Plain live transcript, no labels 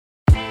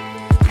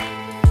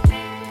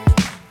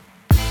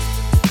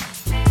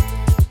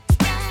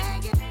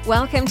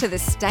Welcome to the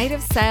State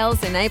of Sales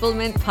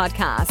Enablement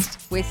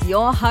podcast with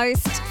your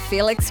host,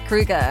 Felix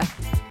Kruger.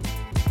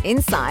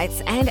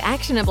 Insights and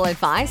actionable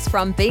advice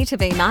from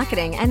B2B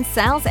marketing and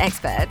sales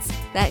experts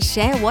that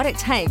share what it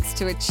takes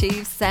to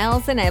achieve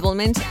sales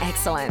enablement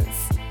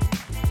excellence.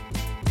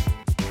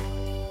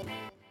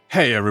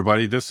 Hey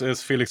everybody, this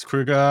is Felix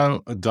Kruger,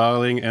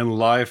 dialing in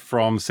live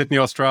from Sydney,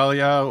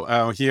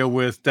 Australia, here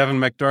with Devin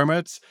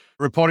McDermott,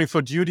 reporting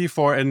for duty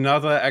for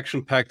another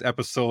action-packed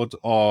episode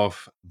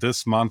of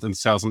this month in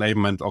Sales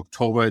Enablement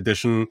October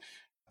edition.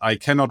 I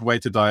cannot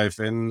wait to dive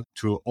in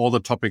to all the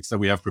topics that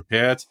we have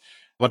prepared.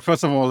 But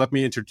first of all, let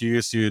me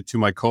introduce you to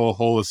my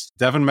co-host,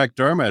 Devin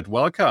McDermott.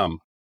 Welcome.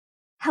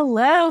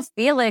 Hello,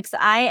 Felix.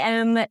 I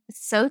am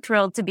so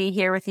thrilled to be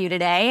here with you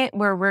today,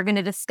 where we're going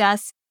to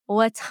discuss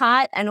what's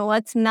hot and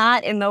what's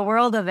not in the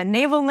world of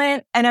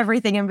enablement and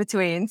everything in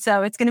between.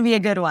 So it's going to be a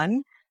good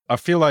one. I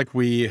feel like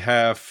we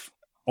have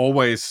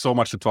always so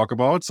much to talk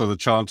about. So the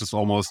challenge is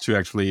almost to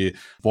actually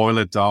boil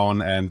it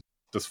down and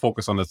just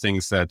focus on the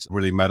things that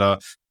really matter.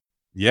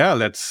 Yeah,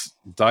 let's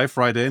dive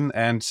right in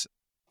and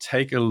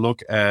take a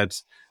look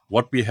at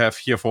what we have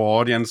here for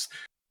our audience.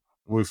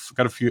 We've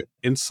got a few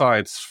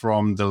insights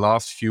from the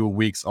last few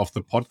weeks of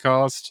the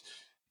podcast.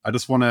 I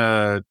just want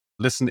to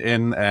listen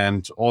in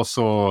and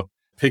also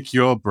pick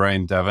your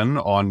brain, Devin,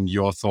 on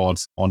your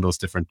thoughts on those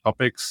different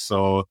topics.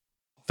 So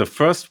the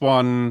first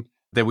one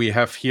that we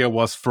have here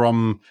was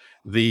from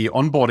the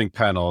onboarding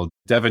panel.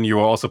 Devin, you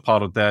were also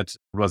part of that.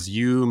 It was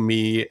you,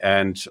 me,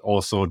 and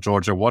also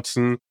Georgia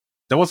Watson.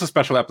 That was a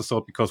special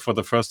episode because for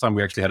the first time,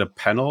 we actually had a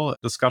panel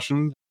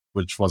discussion,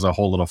 which was a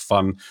whole lot of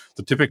fun.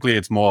 So typically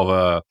it's more of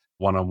a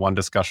one-on-one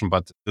discussion,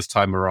 but this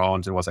time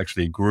around, it was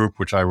actually a group,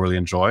 which I really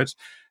enjoyed.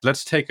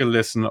 Let's take a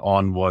listen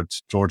on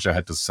what Georgia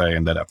had to say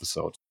in that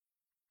episode.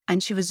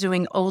 And she was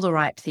doing all the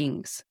right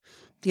things.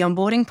 The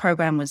onboarding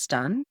program was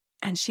done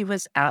and she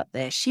was out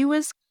there. She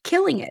was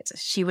killing it.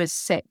 She was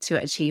set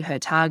to achieve her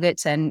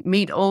targets and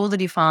meet all the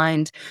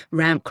defined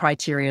ramp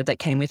criteria that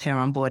came with her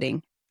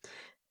onboarding.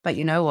 But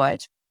you know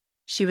what?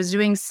 She was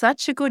doing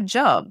such a good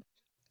job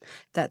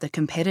that the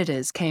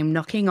competitors came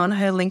knocking on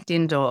her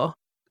LinkedIn door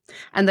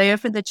and they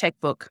opened the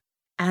checkbook.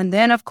 And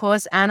then, of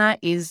course, Anna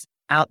is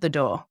out the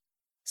door.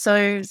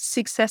 So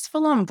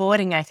successful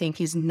onboarding, I think,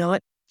 is not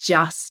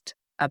just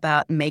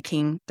about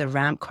making the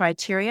ramp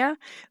criteria,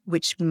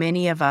 which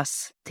many of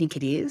us think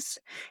it is.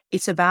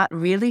 It's about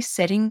really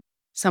setting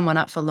someone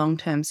up for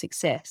long-term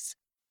success.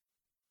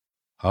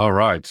 All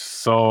right.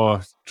 So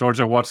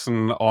Georgia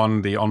Watson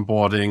on the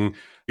onboarding,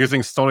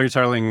 using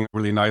storytelling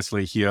really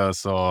nicely here.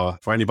 So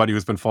for anybody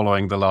who's been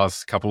following the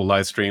last couple of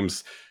live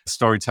streams,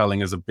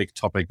 storytelling is a big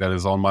topic that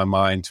is on my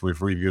mind.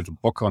 We've reviewed a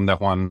book on that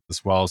one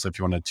as well. So if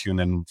you want to tune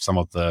in some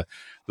of the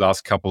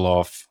last couple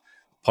of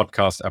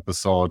podcast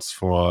episodes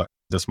for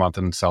this month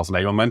in sales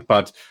enablement.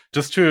 But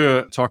just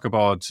to talk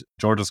about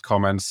Georgia's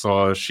comments,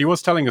 so she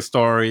was telling a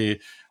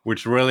story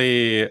which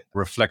really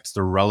reflects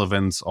the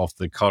relevance of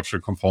the cultural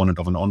component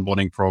of an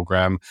onboarding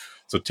program.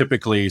 So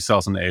typically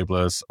sales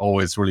enablers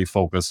always really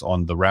focus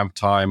on the ramp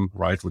time,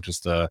 right, which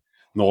is the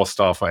North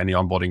Star for any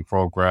onboarding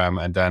program.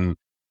 And then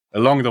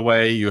along the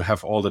way, you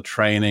have all the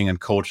training and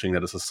coaching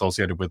that is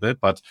associated with it.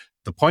 But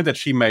the point that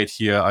she made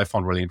here, I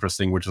found really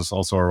interesting, which is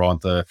also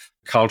around the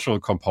cultural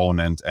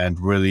component and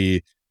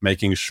really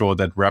making sure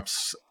that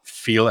reps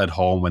feel at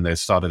home when they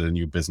started a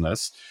new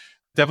business.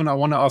 Devin, I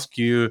want to ask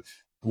you,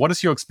 what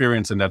is your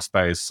experience in that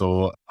space?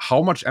 So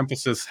how much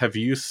emphasis have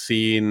you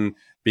seen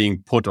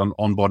being put on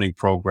onboarding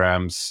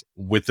programs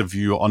with the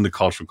view on the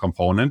cultural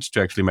component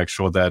to actually make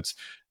sure that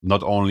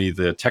not only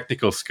the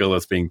technical skill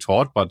is being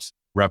taught, but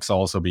reps are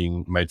also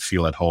being made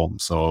feel at home?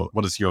 So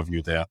what is your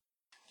view there?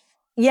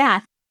 Yeah.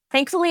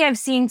 Thankfully, I've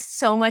seen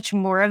so much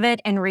more of it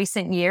in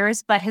recent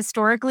years, but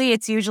historically,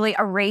 it's usually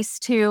a race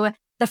to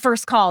the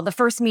first call, the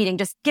first meeting,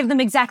 just give them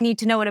exact need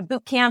to know at a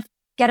boot camp,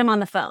 get them on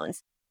the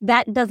phones.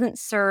 That doesn't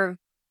serve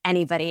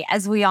anybody,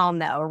 as we all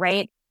know,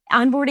 right?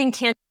 Onboarding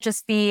can't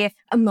just be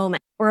a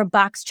moment or a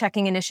box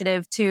checking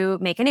initiative to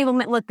make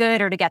enablement look good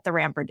or to get the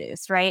ramp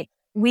reduced, right?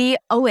 We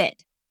owe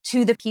it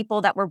to the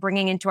people that we're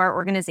bringing into our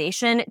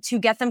organization to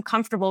get them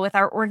comfortable with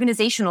our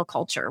organizational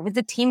culture, with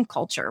the team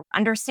culture,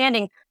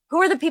 understanding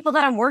who are the people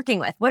that I'm working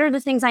with? What are the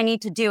things I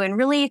need to do? And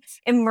really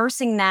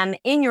immersing them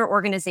in your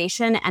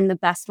organization and the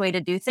best way to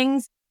do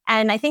things.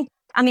 And I think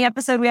on the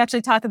episode, we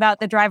actually talk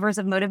about the drivers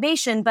of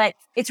motivation, but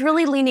it's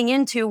really leaning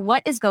into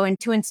what is going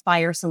to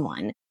inspire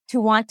someone to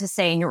want to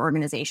stay in your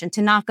organization,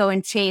 to not go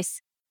and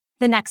chase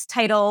the next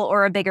title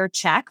or a bigger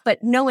check,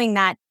 but knowing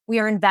that we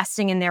are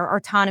investing in their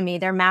autonomy,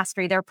 their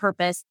mastery, their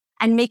purpose,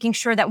 and making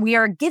sure that we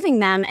are giving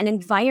them an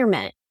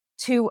environment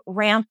to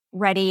ramp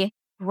ready,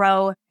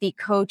 grow, be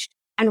coached,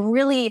 and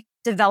really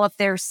develop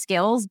their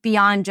skills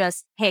beyond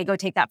just, hey, go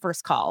take that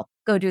first call,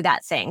 go do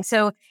that thing.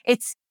 So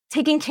it's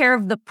taking care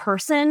of the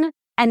person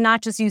and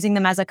not just using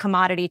them as a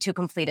commodity to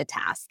complete a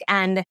task.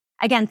 And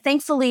again,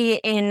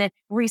 thankfully, in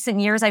recent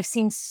years, I've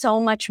seen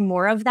so much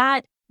more of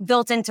that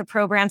built into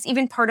programs,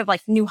 even part of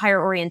like new hire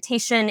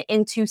orientation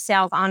into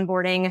sales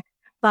onboarding.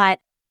 But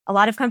a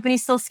lot of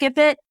companies still skip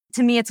it.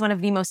 to me, it's one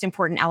of the most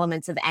important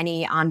elements of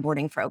any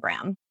onboarding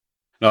program.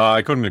 No,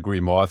 I couldn't agree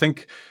more. I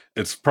think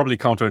it's probably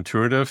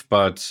counterintuitive,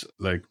 but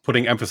like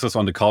putting emphasis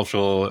on the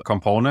cultural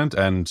component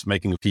and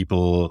making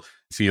people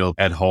feel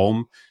at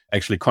home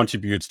actually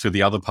contributes to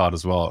the other part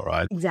as well,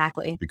 right?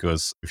 Exactly.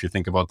 Because if you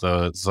think about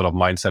the sort of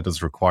mindset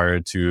that's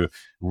required to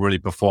really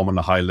perform on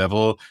a high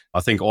level, I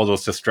think all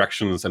those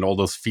distractions and all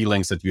those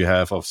feelings that you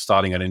have of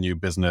starting at a new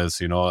business,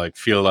 like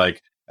feel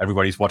like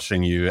everybody's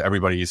watching you,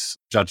 everybody's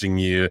judging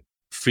you,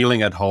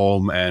 feeling at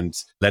home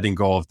and letting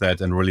go of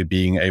that and really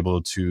being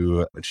able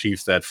to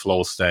achieve that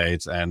flow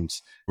state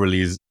and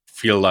really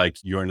feel like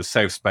you're in a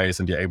safe space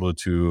and you're able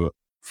to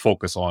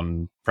focus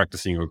on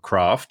practicing your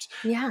craft,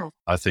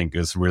 I think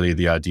is really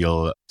the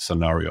ideal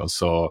scenario.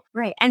 So,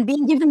 right. And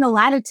being given the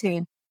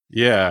latitude.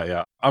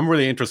 Yeah. I'm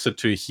really interested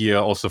to hear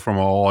also from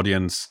our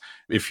audience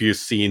if you've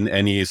seen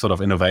any sort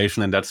of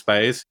innovation in that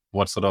space,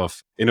 what sort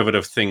of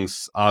innovative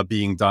things are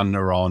being done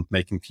around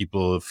making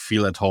people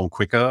feel at home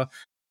quicker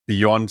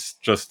beyond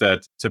just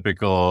that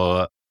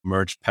typical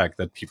merge pack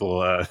that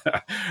people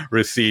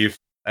receive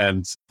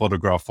and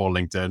photograph for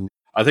LinkedIn.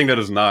 I think that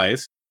is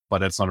nice,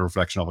 but it's not a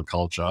reflection of a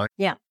culture.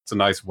 Yeah. It's a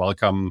nice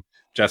welcome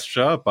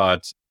gesture,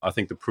 but I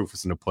think the proof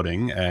is in the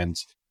pudding and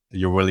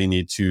you really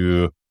need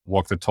to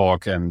walk the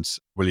talk and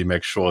really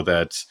make sure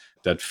that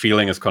that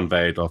feeling is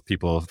conveyed of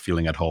people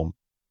feeling at home.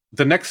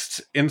 The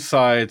next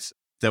insight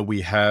that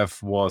we have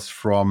was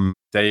from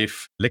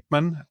Dave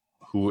Lickman,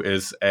 who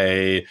is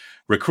a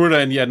recruiter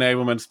in the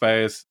enablement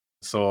space.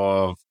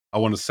 So I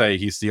want to say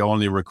he's the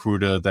only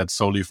recruiter that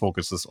solely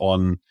focuses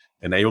on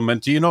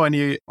enablement. Do you know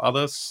any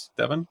others,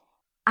 Devin?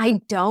 I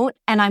don't,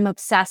 and I'm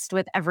obsessed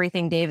with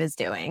everything Dave is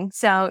doing.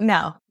 So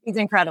no, he's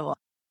incredible.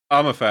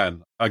 I'm a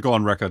fan. I go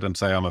on record and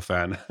say I'm a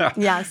fan.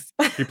 Yes.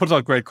 He puts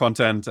out great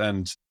content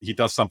and he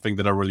does something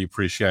that I really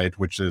appreciate,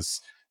 which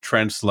is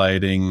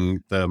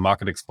translating the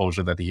market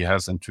exposure that he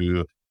has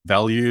into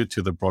value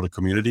to the broader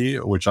community,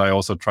 which I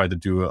also try to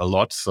do a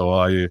lot. So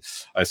I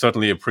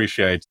certainly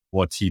appreciate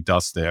what he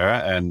does there.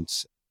 And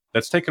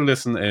let's take a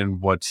listen in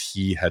what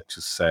he had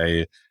to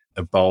say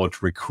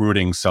about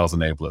recruiting sales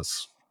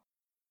enablers.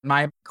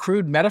 My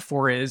crude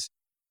metaphor is,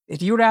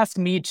 if you would ask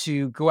me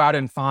to go out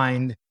and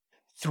find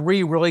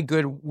 3 really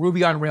good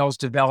Ruby on Rails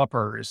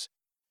developers,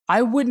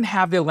 I wouldn't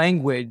have the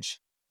language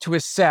to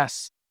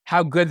assess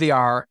how good they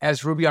are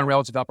as Ruby on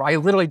Rails developer. I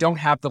literally don't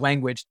have the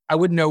language. I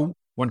wouldn't know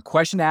one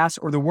question to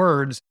ask or the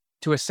words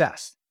to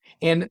assess.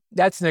 And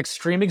that's an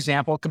extreme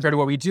example compared to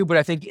what we do. But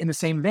I think in the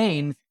same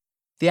vein,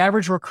 the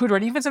average recruiter,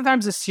 and even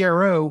sometimes the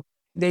CRO,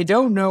 they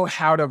don't know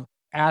how to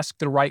ask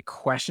the right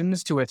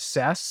questions to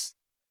assess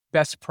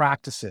best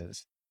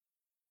practices.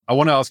 I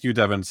want to ask you,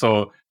 Devin.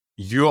 So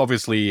you're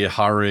obviously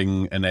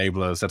hiring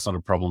enablers. That's not a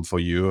problem for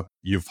you.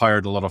 You've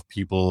hired a lot of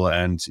people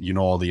and you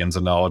know all the ins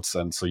and outs.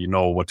 And so you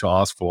know what to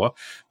ask for.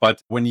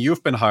 But when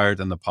you've been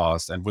hired in the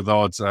past, and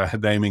without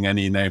naming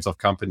any names of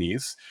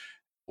companies,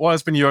 what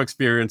has been your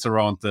experience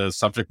around the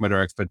subject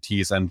matter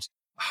expertise and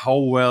how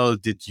well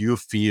did you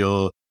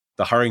feel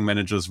the hiring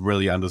managers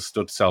really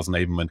understood sales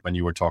enablement when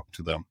you were talking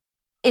to them?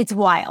 It's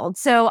wild.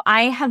 So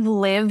I have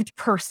lived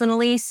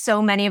personally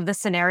so many of the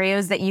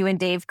scenarios that you and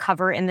Dave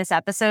cover in this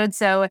episode.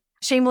 So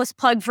shameless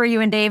plug for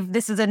you and Dave.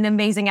 This is an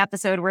amazing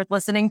episode worth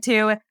listening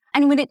to.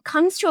 And when it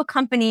comes to a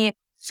company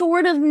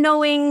sort of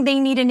knowing they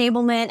need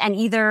enablement and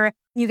either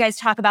you guys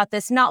talk about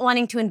this, not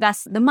wanting to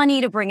invest the money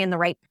to bring in the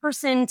right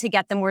person to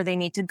get them where they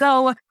need to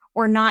go,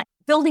 or not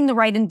building the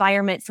right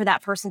environment for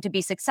that person to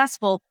be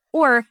successful,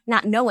 or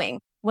not knowing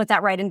what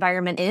that right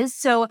environment is.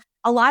 So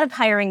a lot of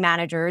hiring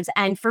managers,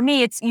 and for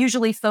me, it's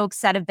usually folks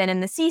that have been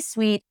in the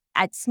C-suite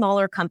at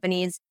smaller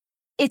companies.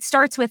 It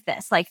starts with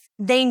this, like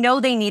they know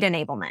they need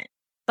enablement,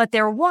 but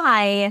their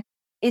why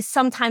is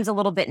sometimes a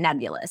little bit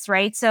nebulous,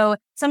 right? So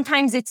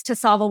sometimes it's to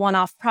solve a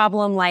one-off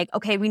problem like,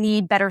 okay, we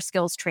need better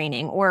skills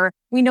training, or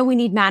we know we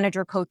need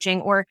manager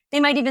coaching, or they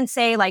might even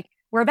say like,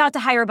 we're about to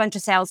hire a bunch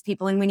of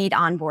salespeople and we need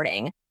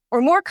onboarding.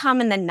 Or more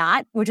common than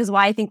not, which is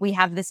why I think we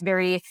have this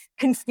very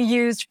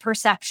confused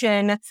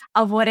perception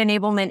of what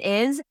enablement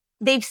is.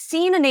 They've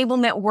seen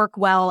enablement work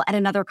well at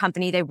another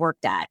company they've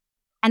worked at,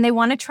 and they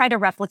want to try to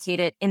replicate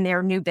it in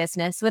their new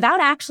business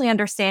without actually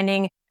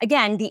understanding,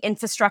 again, the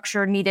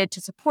infrastructure needed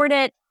to support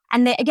it.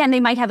 And they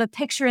might have a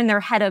picture in their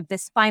head of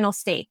this final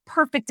state,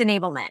 perfect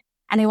enablement,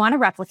 and they want to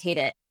replicate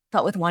it,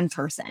 but with one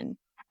person.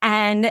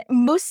 And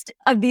most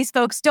of these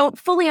folks don't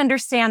fully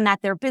understand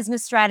that their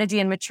business strategy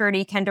and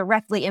maturity can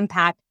directly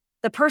impact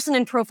the person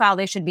and profile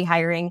they should be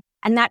hiring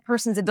and that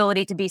person's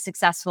ability to be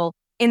successful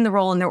in the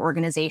role in their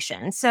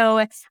organization.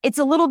 So it's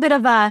a little bit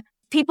of a,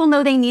 people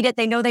know they need it,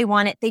 they know they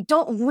want it, they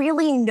don't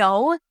really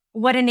know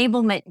what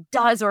enablement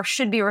does or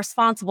should be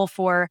responsible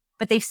for,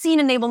 but they've seen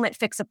enablement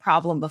fix a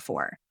problem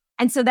before.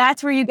 And so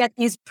that's where you get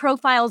these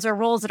profiles or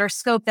roles that are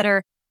scoped that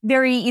are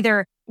very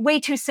either way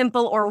too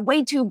simple or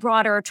way too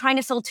broad or trying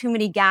to fill too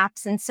many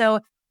gaps. And so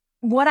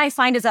what I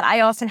find is that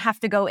I often have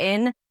to go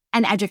in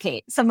and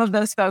educate some of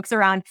those folks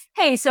around,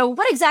 hey, so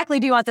what exactly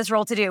do you want this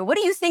role to do? What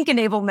do you think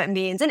enablement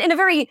means? And in a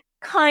very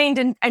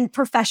kind and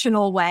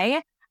professional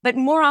way. But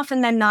more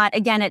often than not,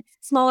 again, at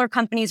smaller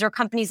companies or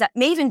companies that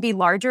may even be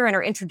larger and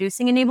are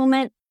introducing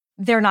enablement,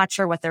 they're not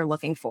sure what they're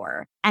looking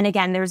for. And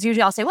again, there's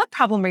usually, I'll say, what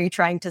problem are you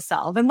trying to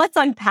solve? And let's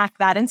unpack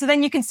that. And so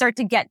then you can start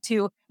to get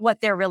to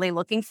what they're really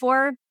looking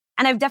for.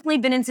 And I've definitely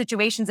been in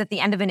situations at the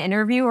end of an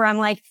interview where I'm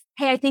like,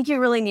 hey, I think you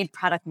really need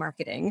product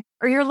marketing,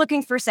 or you're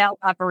looking for sales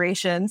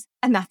operations,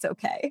 and that's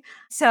okay.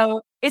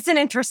 So it's an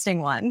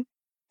interesting one.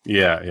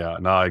 Yeah,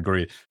 no, I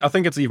agree. I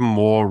think it's even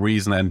more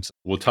reason, and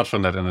we'll touch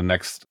on that in the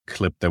next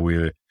clip that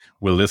we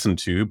will listen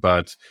to,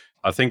 but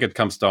I think it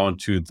comes down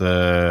to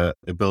the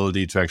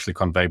ability to actually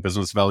convey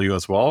business value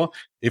as well.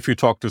 If you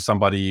talk to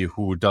somebody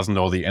who doesn't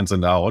know the ins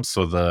and outs,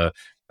 so the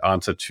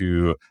answer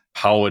to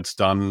how it's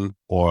done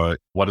or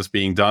what is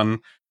being done,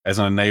 as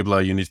an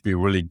enabler, you need to be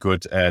really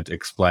good at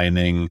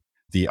explaining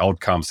the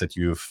outcomes that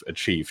you've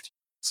achieved.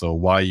 So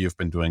why you've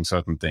been doing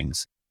certain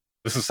things.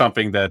 This is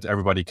something that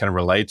everybody can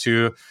relate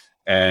to.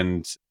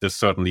 And this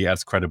certainly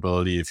adds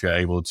credibility if you're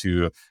able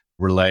to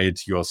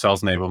relate your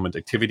sales enablement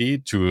activity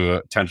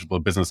to tangible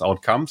business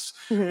outcomes,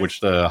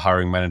 which the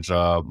hiring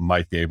manager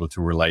might be able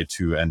to relate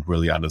to and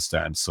really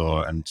understand. So,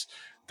 and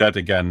that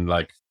again,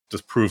 like,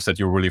 just proves that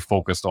you're really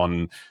focused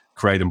on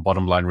creating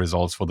bottom line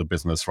results for the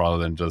business rather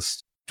than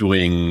just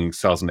doing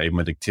sales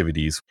enablement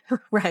activities,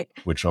 right?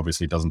 Which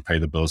obviously doesn't pay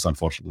the bills,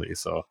 unfortunately.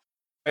 So,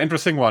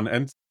 interesting one.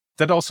 And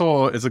that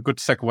also is a good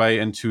segue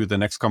into the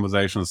next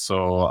conversation.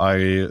 So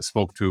I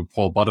spoke to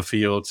Paul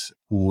Butterfield,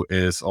 who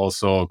is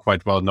also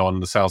quite well known in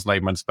the sales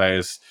enablement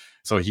space.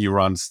 So he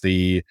runs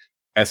the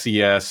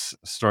SES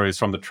Stories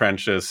from the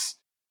Trenches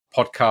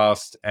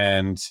podcast.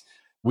 And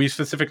we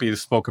specifically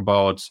spoke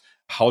about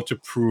how to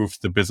prove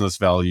the business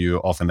value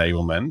of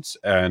enablement.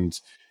 And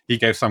he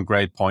gave some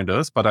great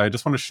pointers, but I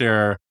just want to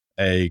share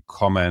a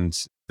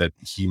comment that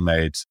he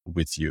made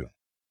with you.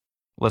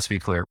 Let's be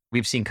clear.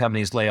 We've seen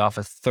companies lay off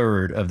a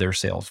third of their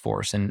sales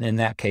force. And in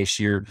that case,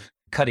 you're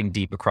cutting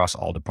deep across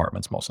all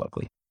departments, most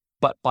likely.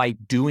 But by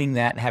doing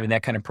that and having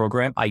that kind of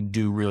program, I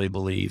do really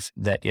believe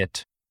that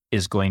it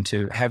is going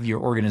to have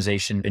your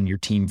organization and your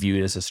team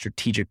viewed as a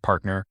strategic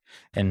partner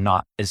and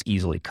not as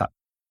easily cut.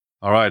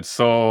 All right.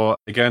 So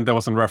again, that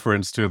was in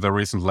reference to the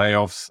recent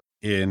layoffs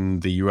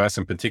in the US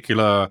in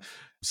particular.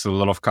 So a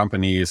lot of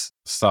companies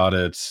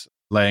started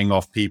laying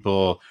off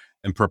people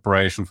in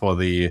preparation for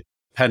the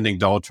pending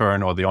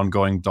downturn or the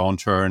ongoing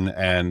downturn.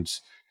 And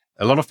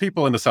a lot of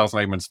people in the sales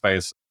enablement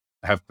space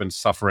have been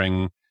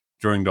suffering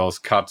during those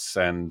cuts,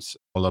 and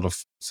a lot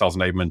of sales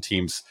enablement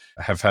teams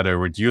have had a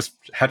reduced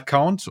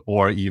headcount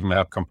or even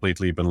have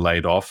completely been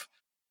laid off.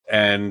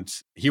 And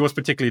he was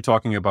particularly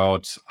talking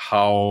about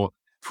how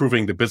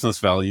proving the business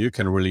value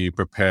can really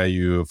prepare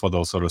you for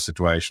those sort of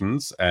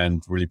situations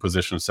and really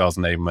position sales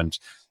enablement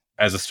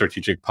as a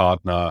strategic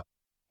partner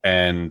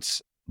and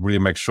really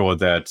make sure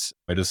that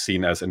it is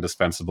seen as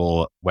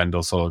indispensable when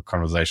those sort of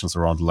conversations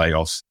around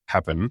layoffs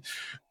happen.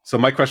 So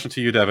my question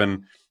to you,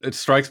 Devin, it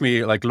strikes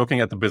me like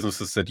looking at the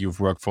businesses that you've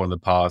worked for in the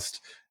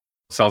past,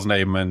 sales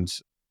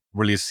enablement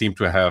really seem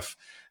to have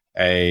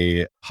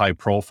a high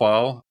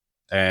profile,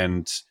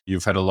 and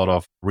you've had a lot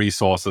of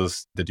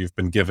resources that you've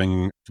been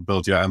giving to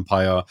build your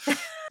empire.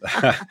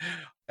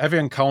 Have you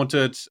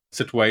encountered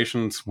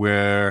situations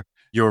where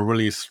you're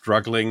really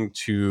struggling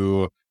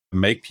to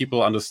make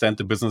people understand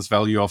the business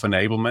value of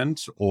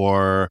enablement,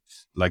 or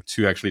like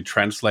to actually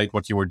translate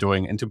what you were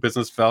doing into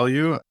business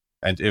value?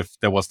 And if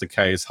that was the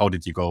case, how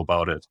did you go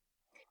about it?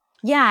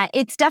 Yeah,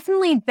 it's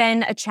definitely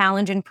been a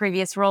challenge in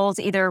previous roles.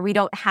 Either we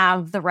don't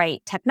have the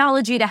right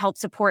technology to help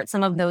support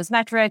some of those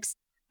metrics,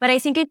 but I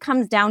think it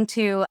comes down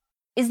to,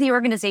 is the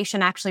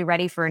organization actually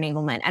ready for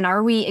enablement? And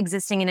are we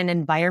existing in an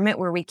environment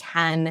where we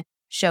can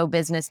show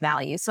business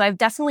value? So I've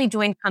definitely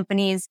joined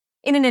companies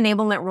in an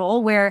enablement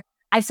role where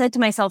I've said to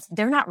myself,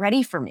 they're not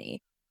ready for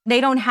me.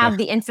 They don't have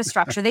the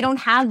infrastructure. They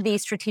don't have the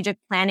strategic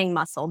planning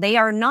muscle. They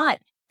are not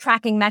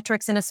tracking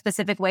metrics in a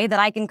specific way that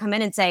I can come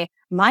in and say,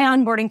 my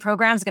onboarding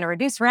program is going to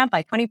reduce ramp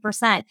by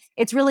 20%.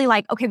 It's really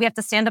like, okay, we have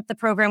to stand up the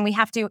program. We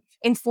have to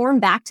inform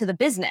back to the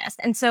business.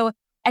 And so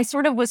I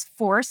sort of was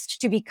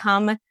forced to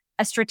become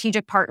a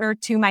strategic partner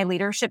to my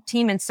leadership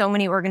team in so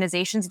many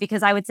organizations,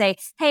 because I would say,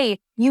 hey,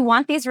 you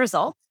want these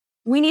results?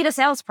 We need a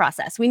sales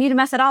process. We need a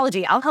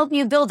methodology. I'll help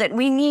you build it.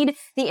 We need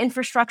the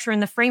infrastructure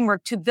and the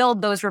framework to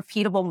build those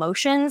repeatable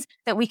motions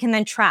that we can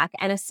then track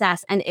and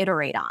assess and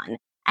iterate on.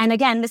 And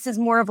again, this is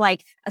more of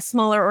like a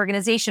smaller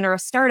organization or a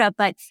startup,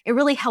 but it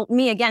really helped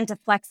me again to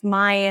flex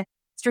my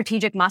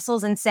strategic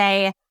muscles and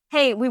say,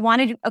 hey, we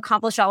want to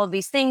accomplish all of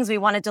these things. We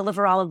want to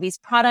deliver all of these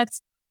products.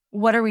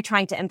 What are we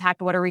trying to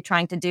impact? What are we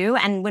trying to do?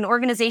 And when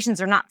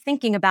organizations are not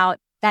thinking about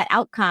that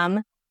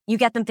outcome, you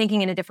get them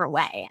thinking in a different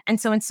way.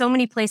 And so in so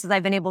many places,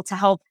 I've been able to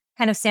help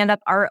kind of stand up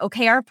our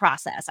OKR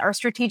process, our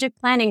strategic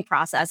planning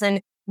process,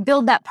 and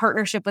build that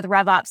partnership with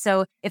RevOps.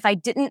 So if I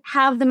didn't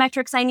have the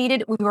metrics I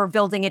needed, we were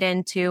building it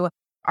into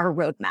our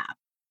roadmap.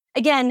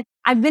 Again,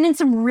 I've been in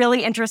some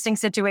really interesting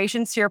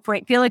situations, to your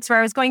point, Felix, where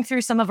I was going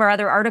through some of our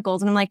other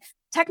articles and I'm like,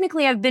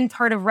 technically I've been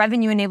part of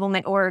revenue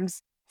enablement orgs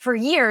for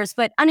years,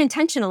 but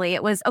unintentionally,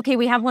 it was, okay,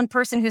 we have one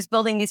person who's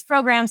building these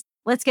programs.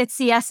 Let's get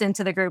CS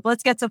into the group.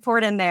 Let's get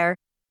support in there.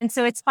 And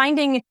so it's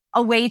finding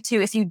a way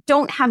to, if you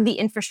don't have the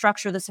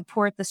infrastructure, the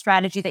support, the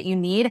strategy that you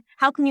need,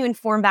 how can you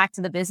inform back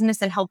to the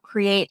business and help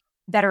create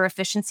better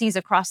efficiencies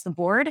across the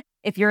board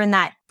if you're in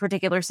that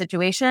particular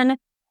situation?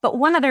 But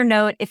one other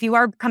note, if you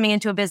are coming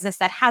into a business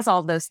that has all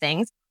of those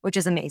things, which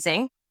is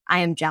amazing, I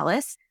am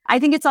jealous. I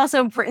think it's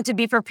also important to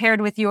be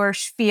prepared with your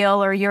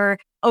spiel or your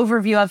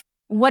overview of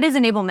what does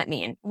enablement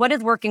mean? What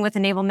is working with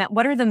enablement?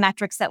 What are the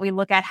metrics that we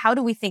look at? How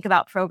do we think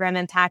about program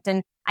impact?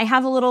 And I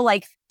have a little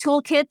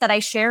toolkit that I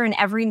share in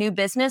every new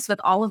business with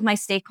all of my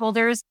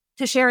stakeholders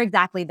to share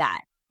exactly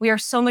that. We are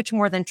so much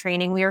more than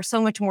training. We are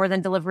so much more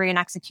than delivery and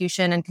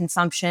execution and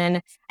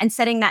consumption, and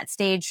setting that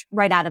stage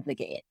right out of the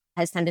gate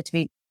has tended to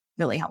be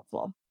really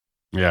helpful.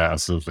 Yeah,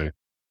 absolutely.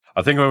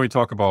 I think when we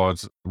talk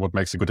about what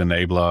makes a good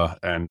enabler,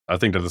 and I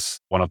think that is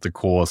one of the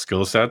core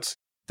skill sets,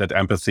 that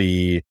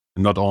empathy,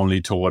 not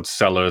only towards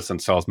sellers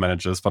and sales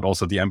managers, but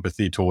also the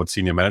empathy towards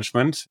senior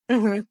management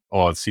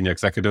or senior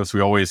executives.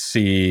 We always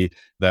see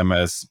them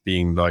as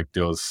being like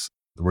those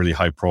really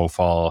high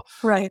profile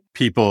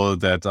people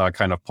that are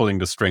kind of pulling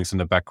the strings in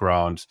the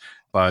background.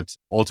 But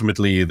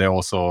ultimately, they're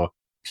also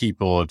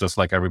people just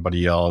like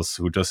everybody else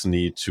who just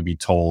need to be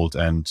told.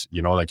 And,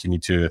 you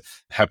need to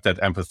have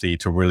that empathy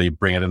to really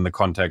bring it in the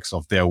context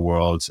of their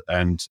world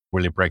and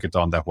really break it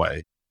down that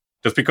way.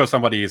 Just because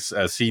somebody is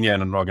a senior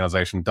in an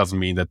organization doesn't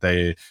mean that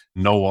they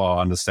know or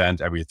understand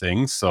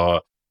everything.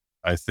 So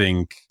I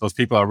think those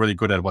people are really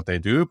good at what they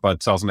do,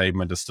 but sales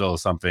enablement is still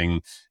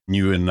something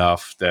new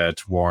enough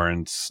that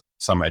warrants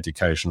some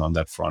education on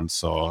that front.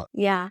 So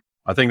yeah,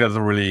 I think that's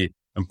a really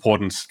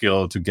important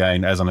skill to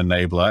gain as an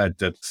enabler at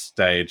that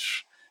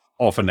stage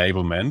of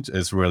enablement,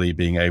 is really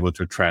being able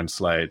to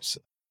translate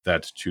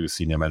that to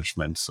senior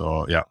management.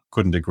 So yeah,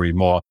 couldn't agree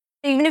more.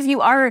 Even if you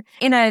are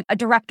in a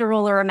director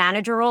role or a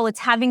manager role,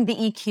 it's having the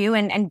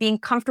EQ and being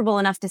comfortable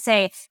enough to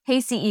say, hey,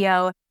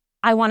 CEO,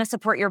 I want to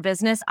support your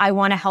business. I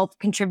want to help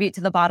contribute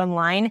to the bottom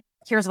line.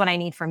 Here's what I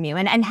need from you.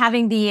 And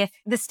having the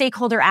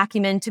stakeholder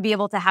acumen to be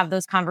able to have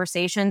those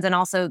conversations, and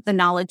also the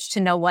knowledge to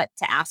know what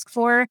to ask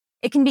for.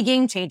 It can be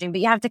game changing,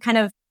 but you have to kind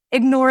of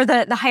ignore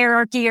the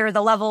hierarchy or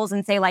the levels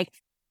and say,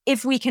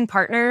 if we can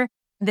partner,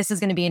 this is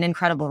going to be an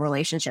incredible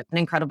relationship, an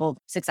incredible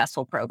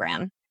successful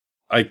program.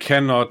 I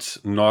cannot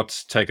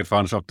not take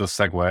advantage of this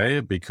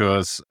segue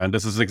because, and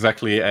this is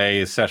exactly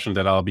a session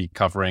that I'll be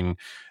covering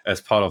as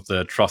part of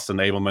the Trust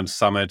Enablement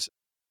Summit.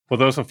 For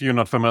those of you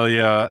not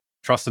familiar,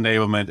 Trust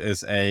Enablement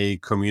is a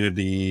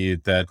community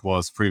that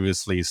was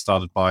previously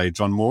started by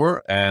John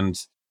Moore. And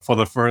for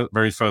the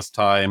very first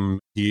time,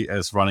 he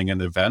is running an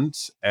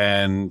event.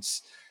 And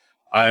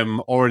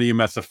I'm already a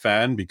massive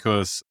fan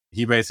because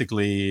he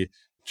basically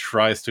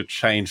tries to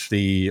change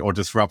or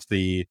disrupt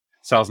the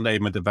sales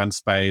enablement event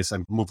space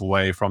and move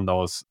away from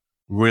those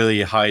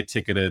really high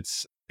ticketed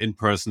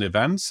in-person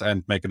events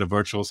and make it a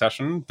virtual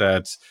session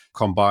that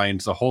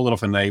combines a whole lot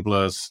of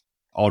enablers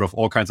out of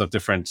all kinds of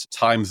different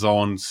time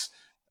zones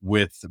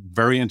with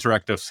very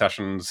interactive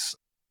sessions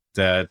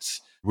that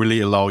really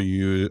allow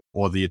you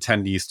or the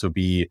attendees to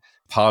be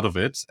part of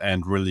it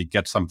and really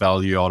get some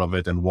value out of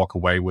it and walk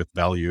away with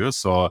value.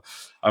 So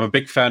I'm a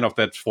big fan of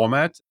that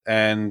format.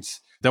 And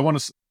that one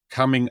is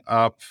coming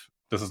up.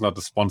 This is not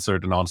the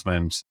sponsored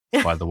announcement,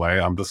 by the way.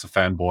 I'm just a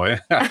fanboy.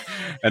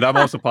 And I'm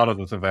also part of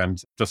this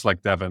event, just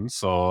like Devin.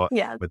 So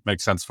yeah, it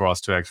makes sense for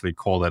us to actually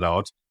call that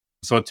out.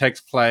 So it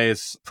takes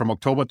place from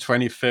October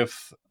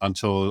 25th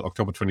until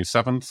October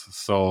 27th.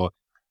 So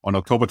on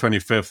October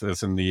 25th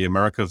is in the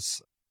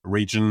Americas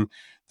region.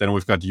 Then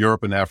we've got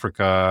Europe and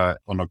Africa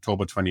on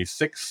October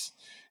 26th.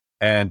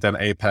 And then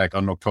APAC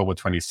on October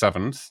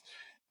 27th.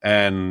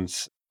 And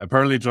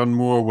apparently John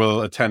Moore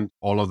will attend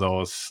all of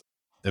those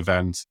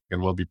event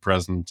and will be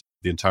present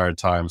the entire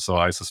time. So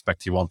I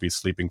suspect he won't be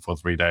sleeping for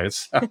 3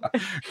 days.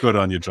 Good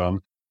on you,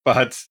 John.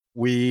 But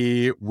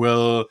we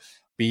will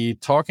be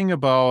talking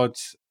about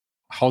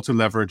how to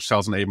leverage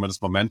sales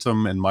enablement's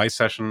momentum in my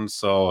session.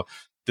 So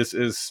this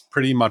is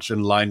pretty much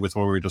in line with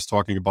what we were just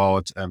talking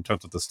about in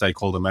terms of the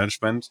stakeholder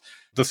management.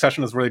 The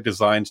session is really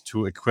designed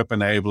to equip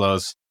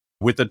enablers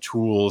with the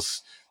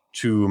tools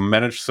to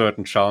manage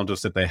certain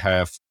challenges that they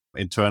have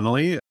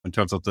internally in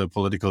terms of the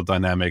political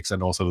dynamics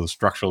and also the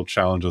structural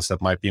challenges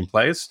that might be in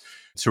place,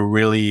 to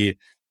really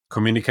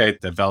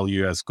communicate their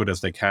value as good as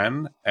they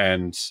can,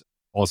 and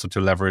also to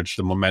leverage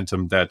the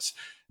momentum that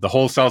the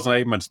whole sales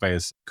enablement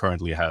space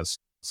currently has.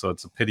 So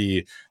it's a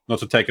pity not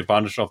to take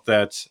advantage of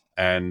that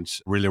and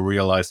really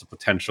realize the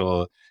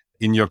potential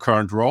in your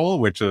current role,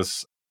 which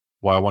is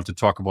why I want to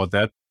talk about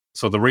that.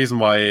 So the reason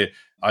why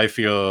I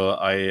feel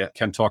I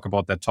can talk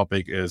about that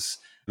topic is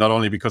not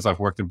only because I've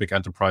worked in big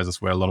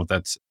enterprises where a lot of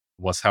that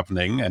was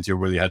happening and you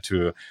really had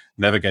to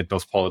navigate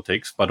those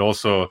politics, but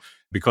also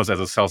because as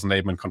a sales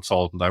enablement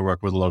consultant, I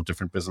work with a lot of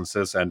different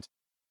businesses, and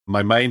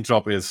my main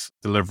job is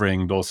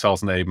delivering those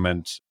sales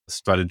enablement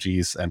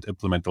strategies and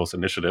implement those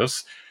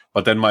initiatives.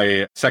 But then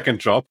my second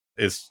job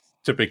is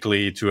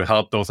typically to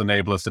help those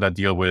enablers that I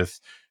deal with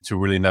to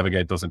really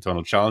navigate those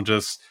internal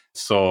challenges.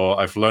 So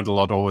I've learned a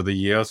lot over the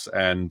years,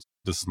 and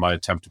this is my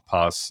attempt to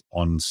pass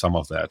on some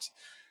of that.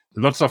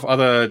 Lots of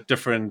other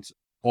different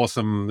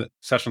awesome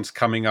sessions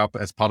coming up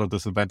as part of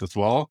this event as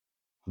well.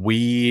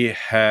 We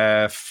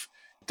have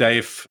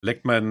Dave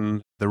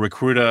Lichtman, the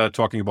recruiter,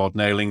 talking about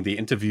nailing the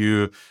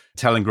interview,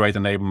 telling great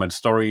enablement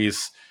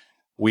stories.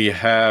 We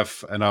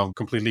have, and I'm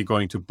completely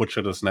going to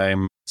butcher this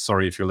name,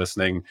 sorry if you're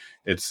listening,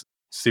 it's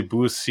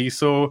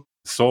Sibusiso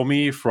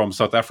Somi from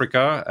South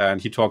Africa,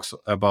 and he talks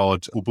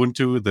about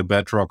Ubuntu, the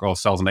bedrock of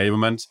sales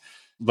enablement.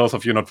 Those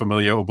of you not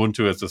familiar,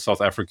 Ubuntu is the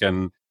South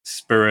African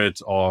spirit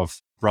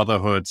of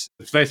brotherhood.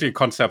 It's basically a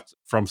concept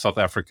from South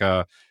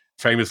Africa.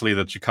 Famously,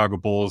 the Chicago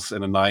Bulls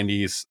in the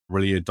 90s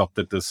really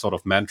adopted this sort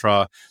of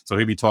mantra. So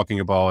he'll be talking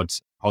about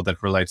how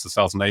that relates to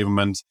sales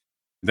enablement.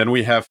 Then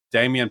we have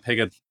Damien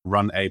Piggott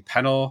run a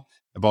panel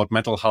about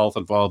mental health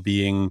and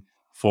well-being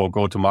for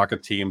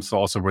go-to-market teams. So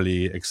also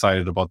really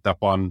excited about that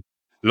one.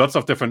 Lots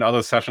of different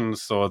other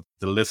sessions. So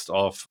the list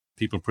of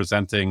people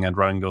presenting and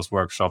running those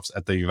workshops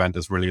at the event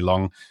is really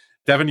long.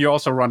 Devin, you're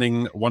also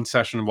running one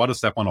session. What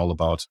is that one all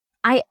about?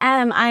 I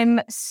am.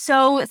 I'm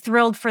so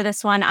thrilled for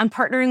this one. I'm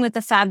partnering with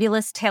the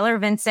fabulous Taylor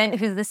Vincent,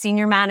 who's the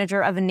senior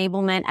manager of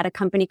enablement at a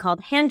company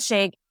called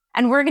Handshake.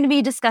 And we're going to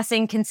be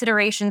discussing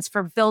considerations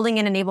for building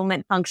an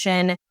enablement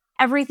function,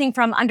 everything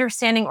from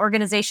understanding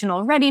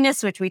organizational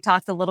readiness, which we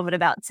talked a little bit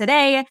about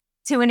today,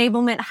 to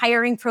enablement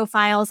hiring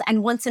profiles,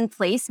 and once in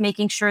place,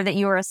 making sure that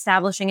you are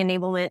establishing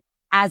enablement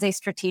as a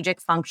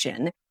strategic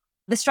function.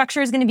 The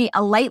structure is going to be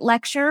a light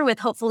lecture with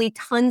hopefully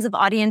tons of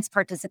audience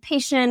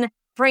participation,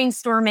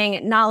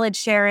 brainstorming, knowledge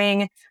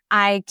sharing.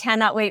 I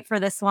cannot wait for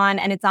this one,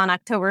 and it's on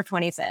October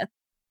 25th.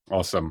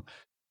 Awesome.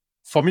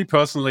 For me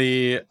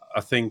personally,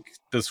 I think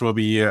this will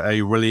be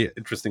a really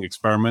interesting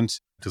experiment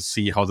to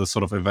see how this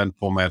sort of event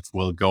format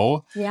will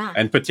go. Yeah.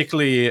 And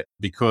particularly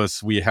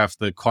because we have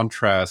the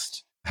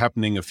contrast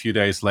happening a few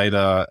days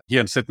later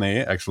here in Sydney,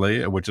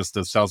 actually, which is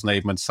the Sales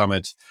Enablement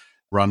Summit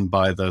run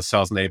by the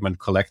Sales Enablement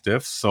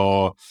Collective.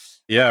 So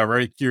yeah,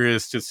 very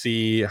curious to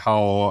see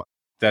how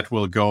that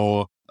will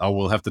go. I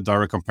will have the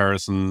direct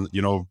comparison,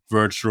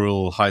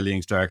 virtual, highly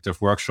interactive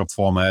workshop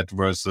format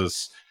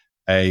versus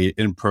a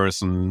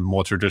in-person,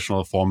 more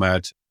traditional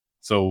format.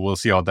 So we'll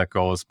see how that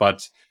goes.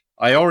 But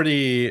I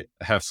already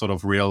have sort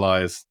of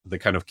realized the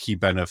kind of key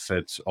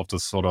benefit of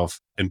this sort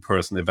of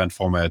in-person event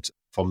format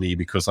for me,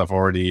 because I've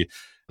already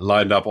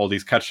lined up all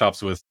these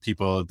catch-ups with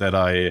people that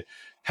I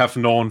have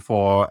known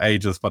for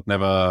ages, but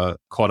never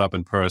caught up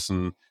in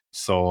person.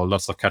 So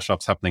lots of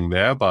catch-ups happening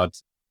there.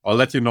 But I'll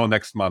let you know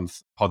next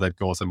month how that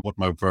goes and what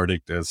my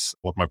verdict is,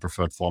 what my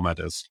preferred format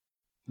is.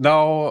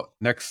 Now,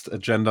 next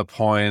agenda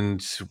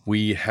point,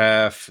 we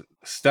have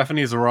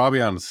Stephanie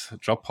Zarabian's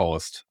job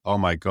post. Oh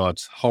my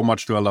God, how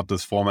much do I love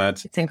this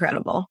format? It's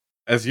incredible.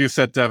 As you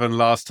said, Devin,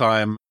 last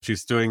time,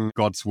 she's doing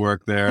God's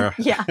work there.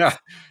 Yeah.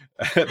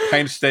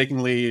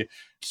 Painstakingly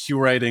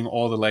curating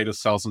all the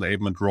latest sales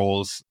enablement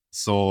roles.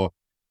 So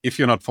if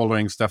you're not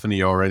following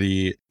Stephanie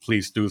already,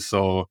 please do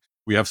so.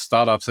 We have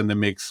startups in the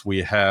mix.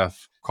 We have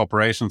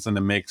corporations in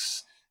the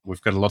mix.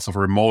 We've got lots of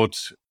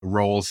remote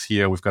roles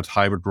here. We've got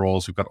hybrid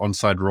roles. We've got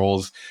on-site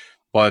roles.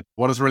 But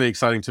what is really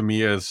exciting to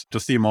me is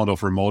just the amount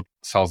of remote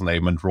sales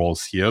enablement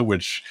roles here,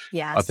 which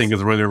Yes. I think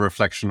is really a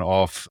reflection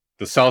of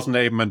the sales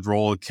enablement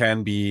role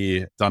can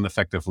be done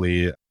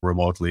effectively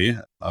remotely.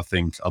 I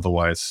think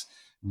otherwise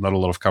not a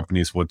lot of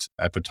companies would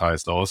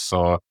advertise those.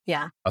 So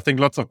Yeah. I think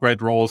lots of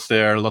great roles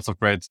there, lots of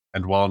great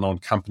and well-known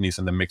companies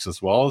in the mix as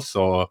well.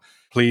 So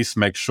please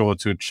make sure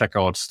to check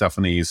out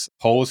Stephanie's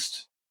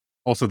post.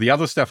 Also, the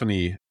other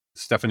Stephanie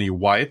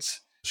White,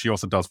 she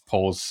also does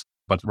posts,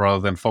 but rather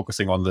than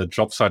focusing on the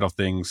job side of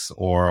things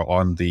or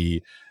on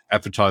the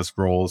advertised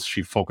roles,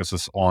 she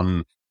focuses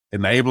on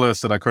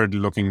enablers that are currently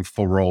looking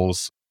for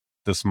roles.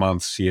 This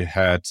month, she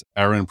had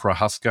Erin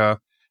Prohaska.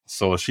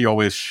 So she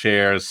always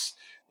shares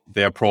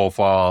their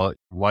profile,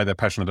 why they're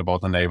passionate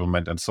about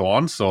enablement and so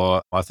on.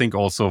 So I think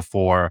also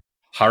for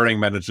hiring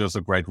managers,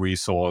 a great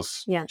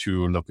resource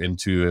to look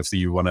into if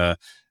you want to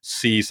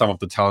see some of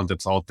the talent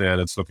that's out there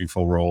that's looking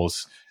for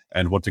roles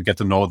and want to get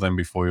to know them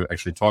before you're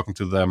actually talking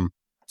to them.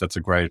 That's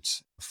a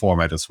great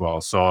format as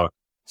well. So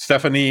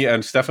Stephanie,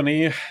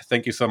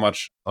 thank you so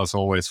much as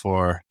always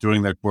for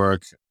doing that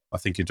work. I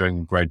think you're doing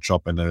a great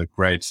job and a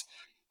great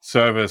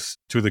service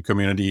to the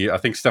community. I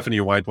think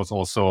Stephanie White was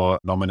also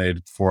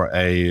nominated for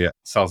a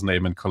Sales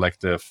Enablement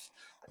Collective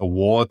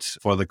award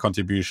for the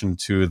contribution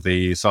to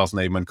the Sales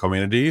Enablement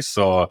community.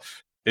 So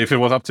if it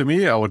was up to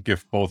me, I would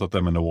give both of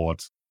them an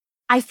award.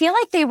 I feel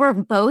like they were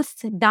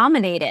both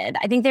nominated.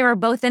 I think they were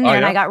both in there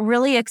and I got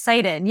really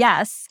excited.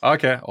 Yes.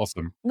 Okay,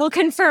 awesome. We'll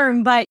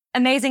confirm, but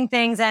amazing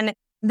things. And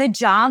the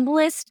job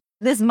list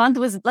this month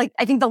was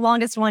I think the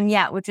longest one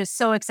yet, which is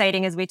so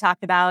exciting as we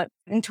talked about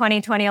in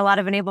 2020, a lot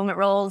of enablement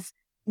roles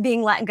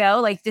being let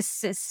go.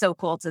 This is so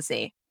cool to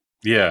see.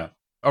 Yeah.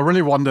 I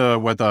really wonder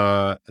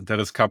whether that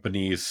is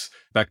companies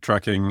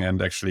backtracking and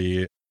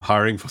actually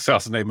hiring for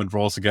sales enablement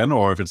roles again,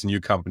 or if it's new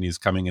companies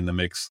coming in the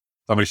mix.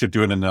 somebody should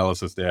do an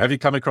analysis there. Have you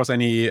come across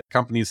any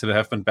companies that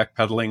have been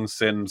backpedaling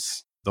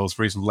since those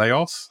recent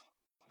layoffs?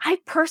 I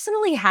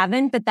personally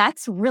haven't, but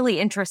that's really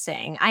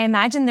interesting. I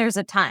imagine there's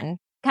a ton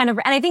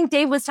and I think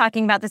Dave was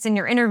talking about this in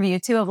your interview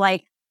too, of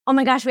like, oh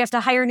my gosh, we have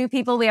to hire new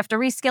people. We have to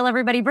reskill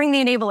everybody, bring the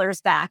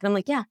enablers back. And I'm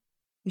like, yeah,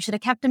 you should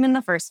have kept them in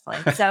the first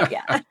place. So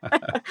yeah,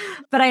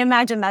 but I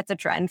imagine that's a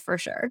trend for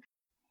sure.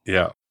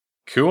 Yeah.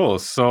 Cool.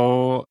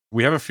 So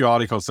we have a few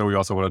articles that we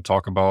also want to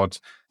talk about.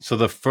 So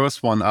the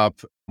first one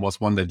up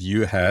was one that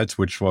you had,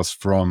 which was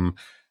from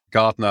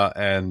Gartner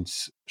and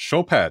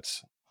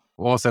Showpad.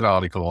 What was that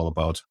article all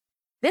about?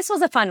 This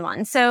was a fun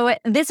one. So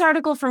this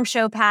article from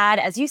Showpad,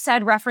 as you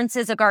said,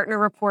 references a Gartner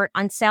report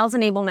on sales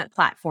enablement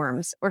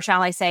platforms, or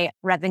shall I say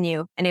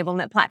revenue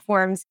enablement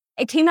platforms.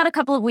 It came out a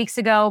couple of weeks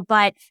ago,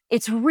 but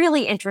it's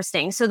really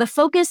interesting. So the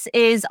focus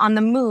is on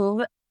the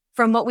move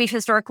from what we've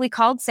historically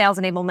called sales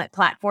enablement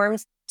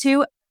platforms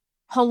to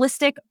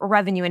holistic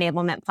revenue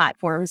enablement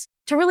platforms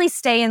to really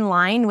stay in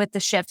line with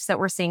the shifts that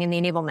we're seeing in the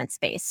enablement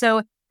space.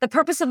 So the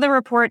purpose of the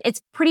report, it's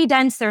pretty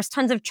dense. There's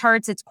tons of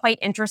charts. It's quite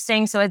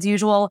interesting. So as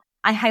usual,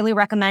 I highly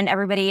recommend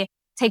everybody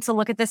takes a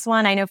look at this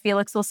one. I know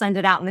Felix will send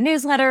it out in the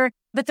newsletter,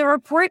 but the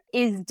report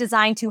is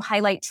designed to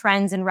highlight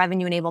trends in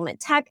revenue enablement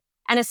tech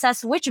and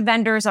assess which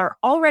vendors are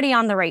already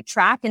on the right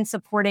track in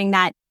supporting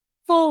that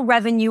full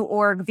revenue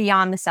org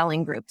beyond the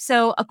selling group.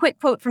 So a quick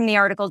quote from the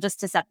article just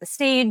to set the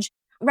stage.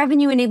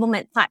 Revenue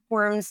enablement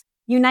platforms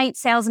unite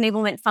sales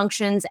enablement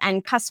functions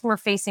and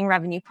customer-facing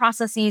revenue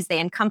processes.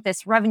 They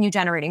encompass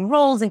revenue-generating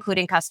roles,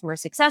 including customer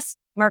success,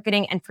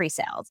 marketing, and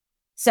pre-sales.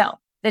 So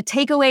the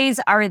takeaways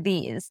are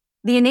these.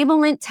 The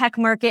enablement tech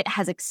market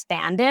has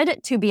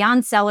expanded to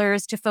beyond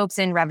sellers to folks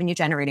in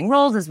revenue-generating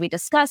roles, as we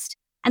discussed,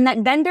 and that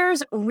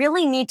vendors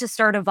really need to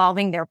start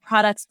evolving their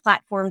products,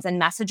 platforms,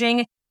 and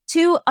messaging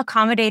to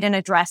accommodate and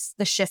address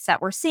the shifts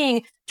that we're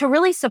seeing to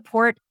really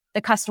support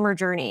the customer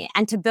journey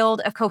and to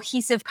build a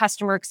cohesive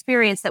customer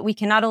experience that we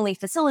can not only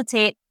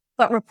facilitate,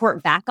 but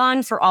report back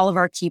on for all of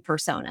our key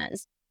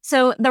personas.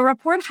 So the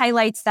report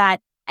highlights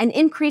that an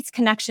increased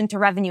connection to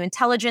revenue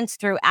intelligence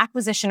through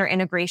acquisition or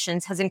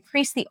integrations has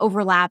increased the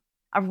overlap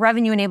of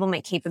revenue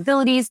enablement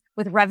capabilities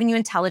with revenue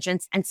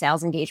intelligence and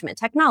sales engagement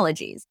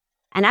technologies.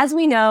 And as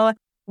we know,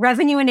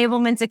 revenue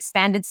enablement's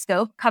expanded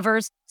scope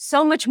covers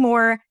so much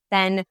more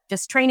than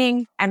just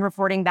training and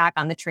reporting back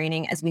on the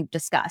training, as we've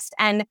discussed.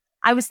 And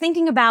I was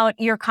thinking about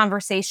your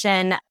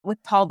conversation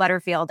with Paul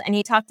Butterfield, and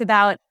he talked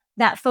about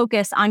that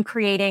focus on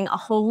creating a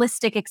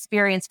holistic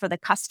experience for the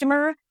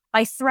customer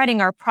by threading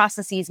our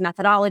processes,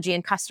 methodology,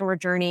 and customer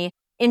journey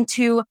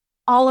into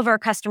all of our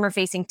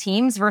customer-facing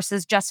teams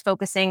versus just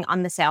focusing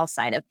on the sales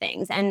side of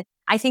things. And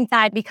I think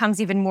that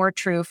becomes even more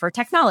true for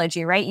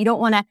technology, right? You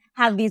don't want to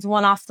have these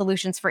one-off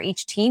solutions for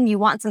each team. You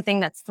want something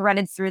that's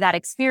threaded through that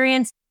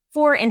experience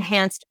for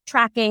enhanced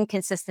tracking,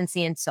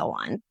 consistency, and so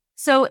on.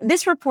 So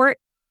this report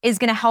is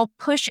going to help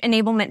push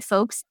enablement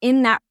folks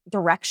in that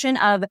direction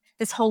of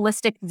this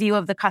holistic view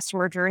of the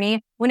customer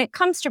journey when it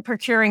comes to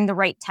procuring the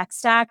right tech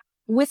stack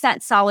with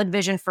that solid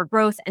vision for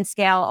growth and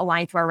scale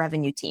aligned to our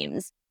revenue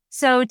teams.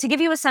 So to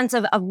give you a sense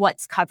of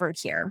what's covered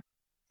here,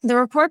 the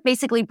report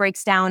basically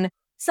breaks down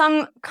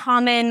some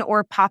common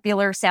or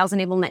popular sales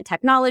enablement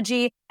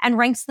technology and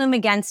ranks them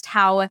against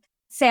how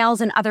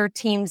sales and other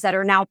teams that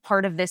are now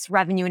part of this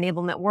revenue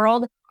enablement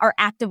world are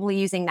actively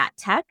using that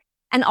tech,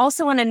 and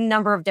also on a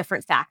number of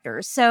different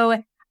factors.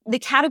 So the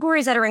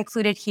categories that are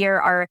included here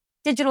are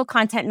digital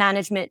content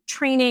management,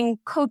 training,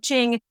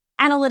 coaching,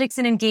 analytics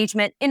and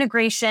engagement,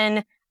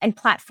 integration and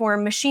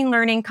platform, machine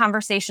learning,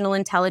 conversational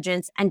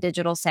intelligence, and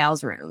digital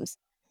sales rooms.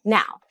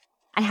 Now,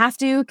 I have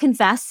to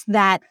confess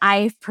that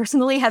I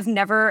personally have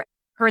never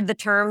heard the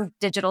term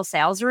digital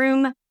sales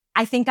room.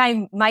 I think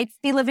I might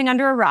be living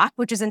under a rock,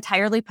 which is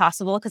entirely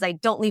possible because I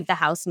don't leave the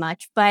house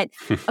much. But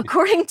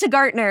according to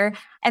Gartner,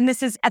 and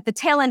this is at the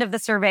tail end of the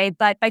survey,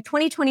 but by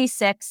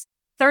 2026,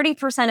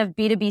 30% of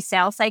B2B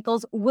sales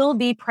cycles will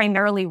be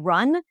primarily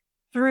run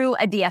through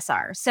a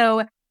DSR.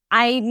 So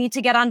I need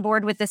to get on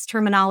board with this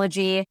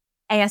terminology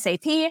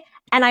ASAP.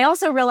 And I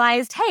also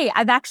realized, hey,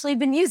 I've actually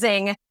been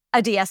using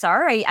a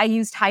DSR. I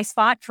used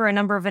HighSpot for a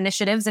number of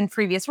initiatives in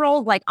previous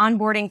roles, like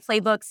onboarding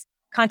playbooks,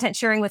 content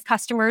sharing with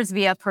customers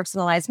via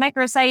personalized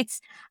microsites.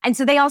 And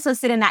so they also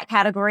sit in that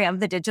category of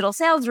the digital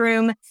sales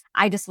room.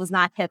 I just was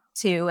not hip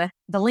to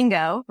the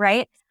lingo,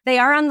 right? They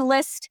are on the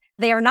list.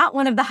 They are not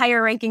one of the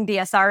higher ranking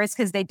DSRs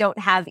because they don't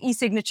have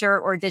e-signature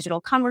or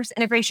digital commerce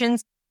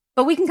integrations,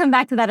 but we can come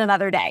back to that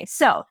another day.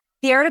 So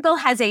the article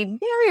has a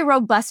very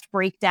robust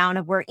breakdown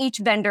of where each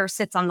vendor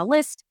sits on the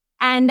list.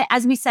 And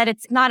as we said,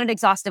 it's not an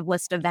exhaustive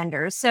list of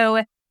vendors.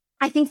 So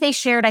I think they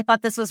shared, I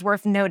thought this was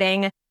worth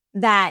noting,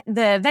 that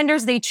the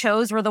vendors they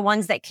chose were the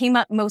ones that came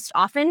up most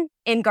often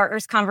in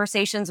Gartner's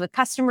conversations with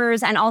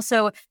customers, and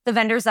also the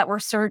vendors that were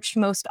searched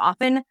most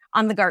often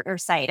on the Gartner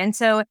site. And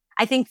so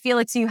I think,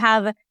 Felix, you're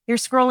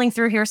scrolling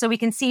through here so we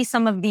can see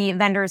some of the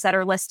vendors that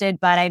are listed,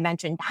 but I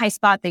mentioned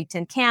HighSpot, Big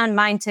Tin Can,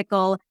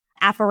 MindTickle,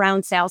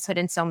 AppAround, SalesHood,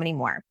 and so many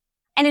more.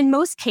 And in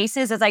most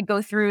cases, as I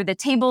go through the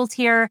tables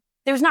here,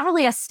 there's not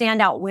really a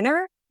standout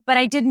winner, But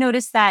I did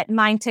notice that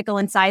Mind Tickle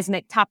and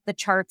Seismic topped the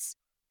charts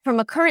from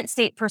a current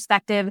state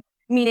perspective,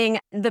 meaning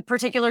the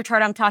particular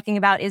chart I'm talking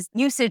about is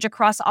usage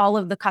across all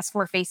of the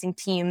customer-facing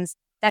teams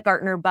that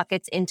Gartner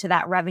buckets into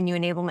that revenue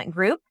enablement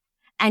group.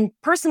 And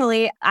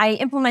personally, I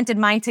implemented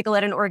Mind Tickle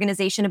at an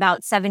organization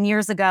about 7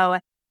 years ago,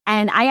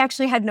 and I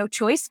actually had no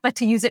choice but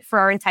to use it for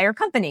our entire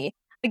company.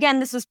 Again,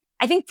 this was,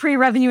 I think,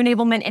 pre-revenue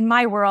enablement in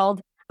my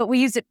world, but we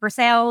used it for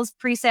sales,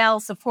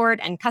 pre-sales, support,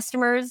 and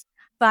customers.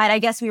 But I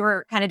guess we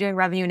were kind of doing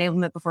revenue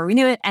enablement before we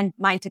knew it, and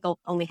Mind Tickle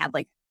only had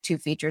like 2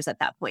 features at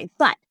that point.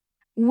 But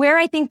where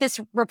I think this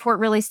report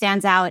really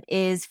stands out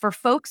is for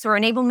folks or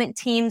enablement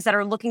teams that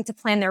are looking to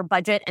plan their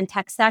budget and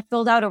tech stack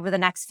build out over the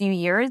next few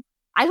years,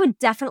 I would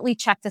definitely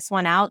check this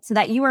one out so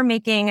that you are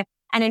making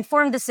an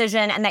informed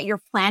decision and that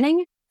you're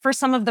planning for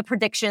some of the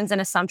predictions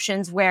and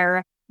assumptions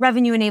where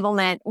revenue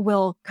enablement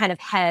will kind of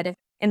head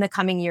in the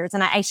coming years.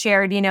 And I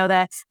shared,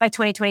 that by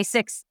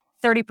 2026,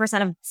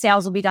 30% of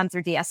sales will be done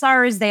through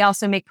DSRs. They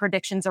also make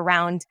predictions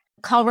around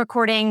call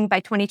recording. By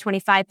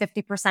 2025,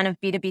 50% of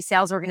B2B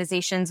sales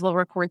organizations will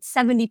record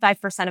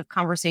 75% of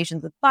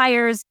conversations with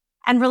buyers.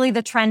 And really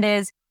the trend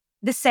is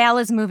the sale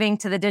is moving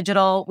to the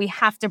digital. We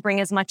have to bring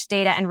as much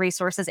data and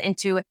resources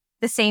into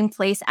the same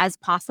place as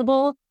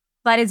possible.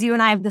 But as you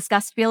and I have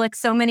discussed, Felix,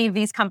 so many of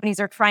these companies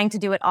are trying to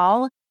do it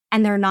all,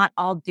 and they're not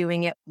all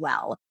doing it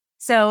well.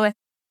 So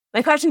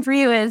my question for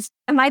you is,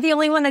 am I the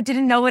only one that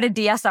didn't know what a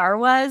DSR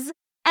was?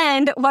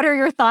 And what are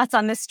your thoughts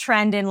on this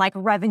trend in like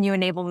revenue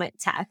enablement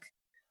tech?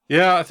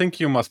 Yeah, I think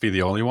you must be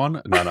the only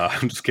one. No,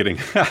 I'm just kidding.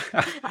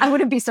 I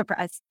wouldn't be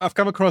surprised. I've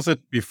come across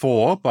it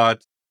before,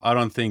 but I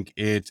don't think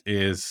it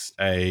is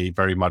a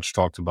very much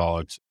talked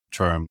about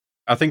term.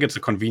 I think it's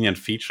a convenient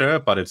feature,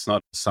 but it's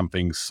not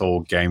something so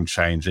game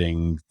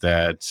changing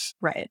that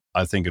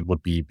I think it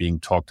would be being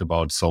talked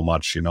about so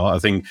much. I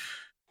think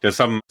there's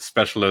some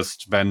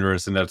specialist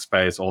vendors in that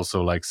space,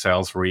 also like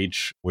Sales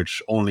Reach, which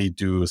only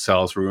do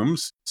sales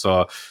rooms.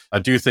 So I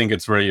do think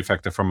it's very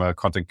effective from a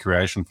content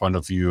creation point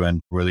of view and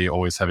really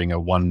always having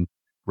a one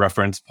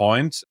reference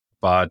point.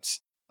 But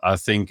I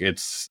think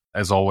it's,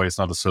 as always,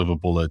 not a silver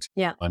bullet.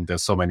 Yeah. And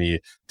there's so many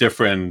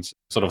different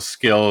sort of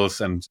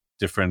skills and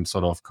different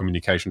sort of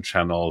communication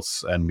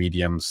channels and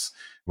mediums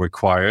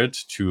required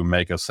to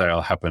make a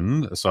sale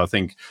happen. So I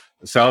think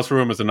Sales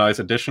Room is a nice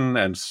addition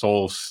and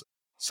solves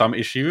some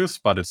issues,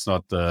 but it's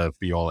not the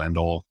be all end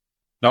all.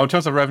 Now, in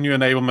terms of revenue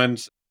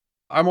enablement,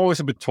 I'm always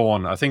a bit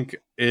torn. I think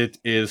it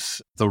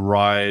is the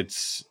right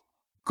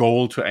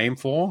goal to aim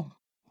for,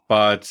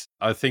 but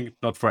I think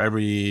not for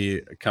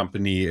every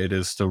company it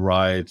is the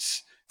right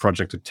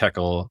project to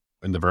tackle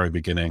in the very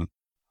beginning.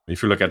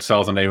 If you look at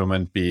sales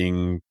enablement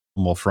being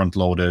more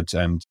front-loaded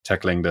and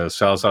tackling the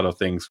sales side of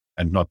things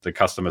and not the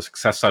customer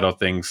success side of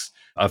things,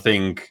 I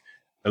think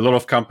a lot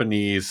of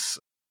companies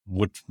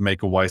would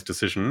make a wise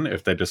decision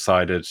if they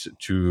decided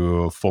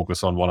to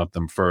focus on one of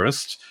them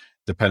first,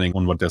 depending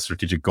on what their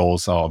strategic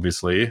goals are,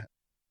 obviously.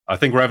 I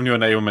think revenue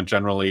enablement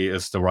generally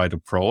is the right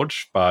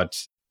approach,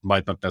 but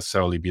might not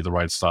necessarily be the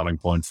right starting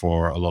point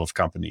for a lot of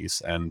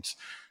companies. And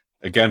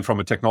again, from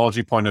a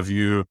technology point of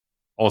view,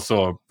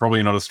 also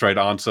probably not a straight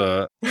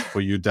answer for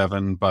you,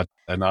 Devin, but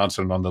an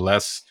answer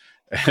nonetheless.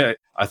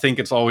 I think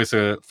it's always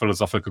a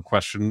philosophical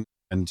question,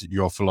 and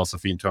your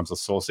philosophy in terms of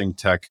sourcing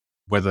tech,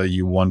 whether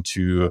you want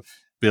to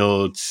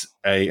build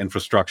a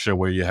infrastructure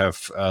where you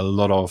have a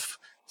lot of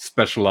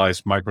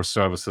specialized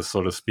microservices,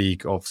 so to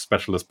speak, of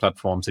specialist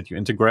platforms that you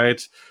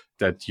integrate,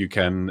 that you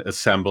can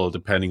assemble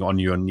depending on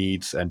your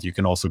needs, and you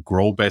can also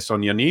grow based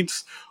on your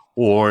needs.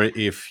 Or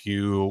if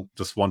you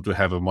just want to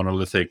have a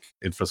monolithic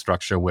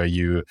infrastructure where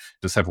you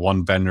just have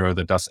one vendor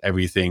that does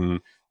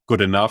everything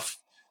good enough,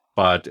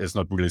 but is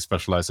not really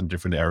specialized in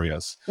different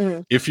areas.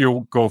 If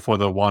you go for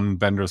the one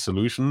vendor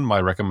solution,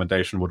 my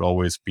recommendation would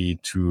always be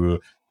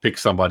to pick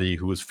somebody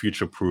who is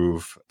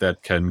future-proof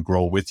that can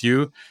grow with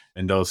you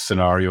in those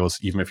scenarios,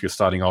 even if you're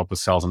starting out with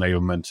sales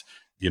enablement.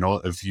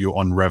 If you're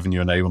on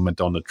revenue enablement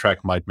down the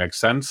track might make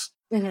sense.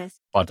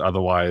 But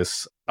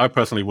otherwise, I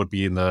personally would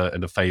be in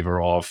the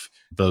favor of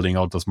building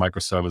out those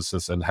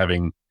microservices and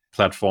having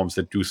platforms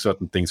that do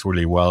certain things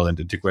really well and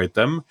integrate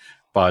them.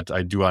 But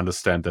I do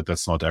understand that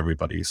that's not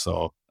everybody.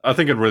 So I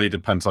think it really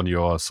depends on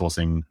your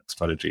sourcing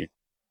strategy.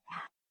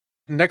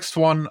 Next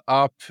one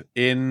up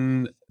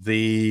in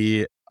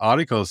the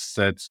articles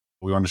that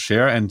we want to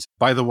share. And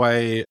by the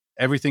way,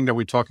 everything that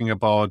we're talking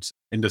about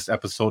in this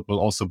episode will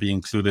also be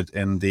included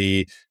in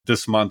the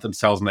This Month in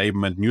Sales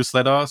Enablement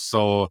newsletter.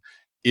 So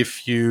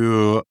if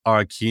you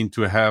are keen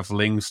to have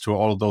links to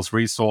all of those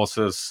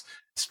resources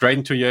straight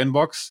into your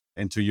inbox,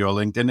 into your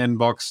LinkedIn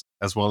inbox,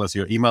 as well as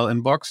your email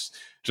inbox,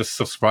 just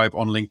subscribe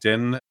on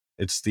LinkedIn.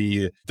 It's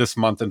the This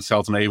Month in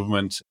Sales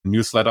Enablement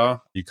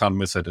newsletter. You can't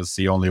miss it. It's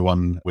the only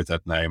one with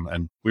that name.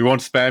 And we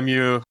won't spam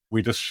you.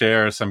 We just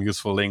share some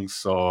useful links.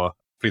 So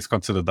please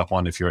consider that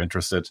one if you're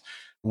interested.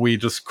 We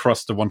just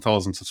crossed the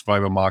 1,000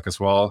 subscriber mark as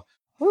well.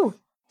 Ooh.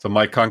 So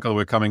Mike Kunkel,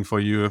 we're coming for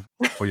you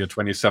for your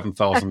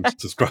 27,000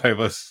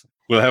 subscribers.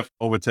 We'll have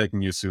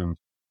overtaken you soon.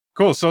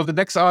 Cool. So the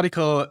next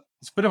article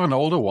is a bit of an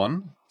older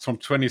one. It's from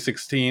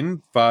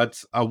 2016,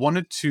 but I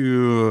wanted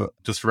to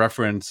just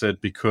reference it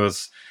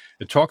because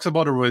it talks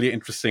about a really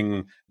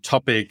interesting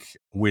topic,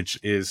 which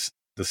is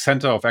the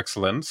center of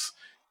excellence.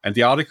 And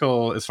the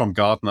article is from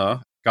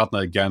Gartner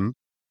again.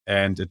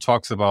 And it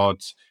talks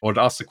about, or it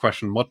asks the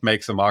question, what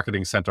makes a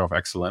marketing center of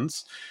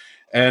excellence?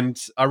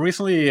 And I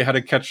recently had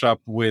a catch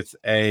up with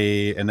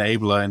a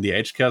enabler in the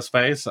aged care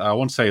space. I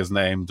won't say his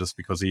name just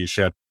because he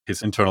shared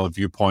his internal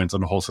viewpoints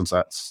on the whole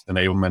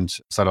enablement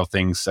side of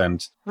things.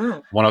 And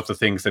one of the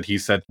things that he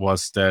said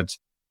was that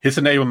his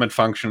enablement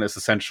function is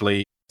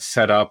essentially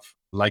set up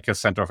like a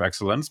center of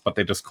excellence, but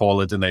they just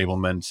call it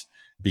enablement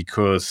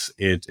because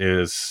it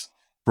is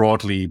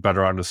broadly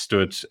better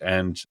understood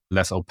and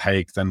less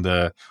opaque than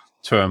the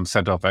term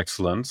center of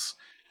excellence.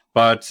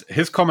 But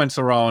his comments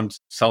around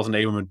sales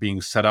enablement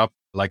being set up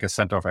like a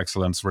center of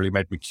excellence really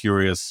made me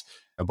curious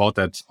about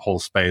that whole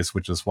space,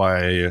 which is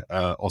why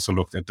I also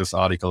looked at this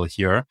article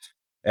here.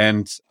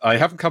 And I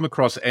haven't come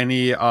across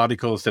any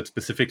articles that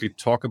specifically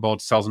talk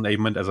about sales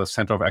enablement as a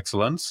center of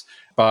excellence.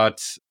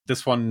 But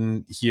this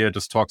one here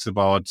just talks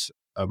about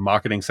a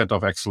marketing center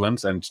of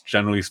excellence and,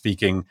 generally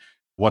speaking,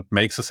 what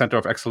makes a center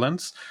of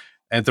excellence.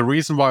 And the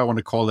reason why I want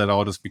to call that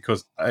out is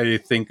because I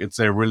think it's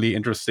a really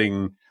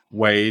interesting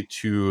way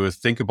to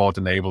think about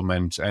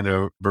enablement and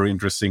a very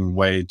interesting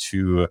way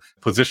to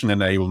position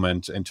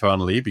enablement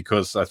internally,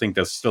 because I think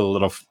there's still a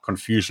lot of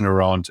confusion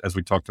around, as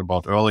we talked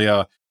about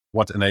earlier,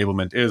 what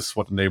enablement is,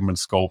 what enablement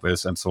scope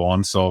is, and so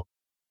on. So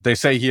they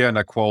say here, and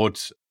I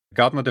quote,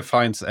 Gartner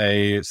defines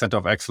a center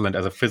of excellence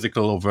as a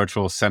physical or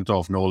virtual center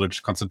of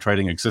knowledge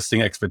concentrating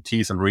existing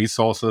expertise and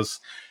resources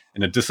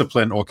in a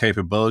discipline or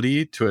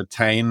capability to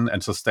attain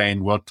and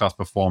sustain world-class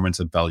performance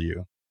and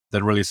value.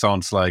 That really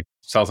sounds like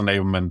sales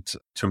enablement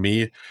to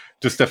me.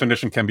 This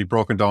definition can be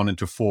broken down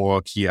into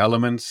 4 key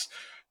elements.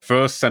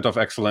 First, center of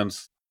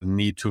excellence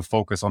need to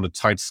focus on the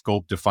tight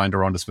scope defined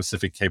around a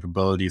specific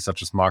capability,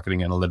 such as marketing,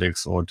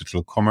 analytics, or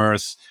digital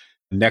commerce.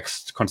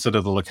 Next,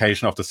 consider the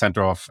location of the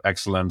center of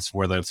excellence,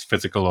 whether it's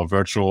physical or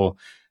virtual.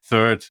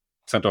 Third,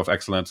 center of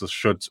excellence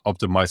should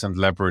optimize and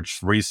leverage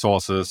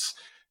resources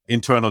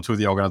internal to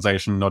the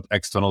organization, not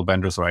external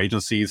vendors or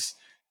agencies.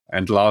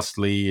 And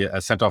lastly,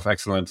 a center of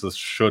excellence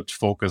should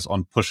focus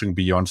on pushing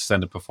beyond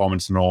standard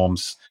performance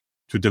norms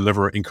to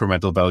deliver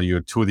incremental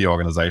value to the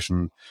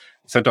organization.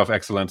 Center of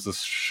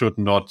excellence should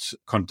not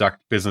conduct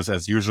business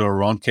as usual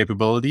around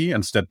capability,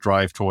 instead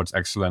drive towards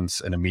excellence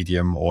in a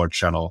medium or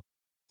channel.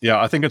 Yeah,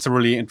 I think it's a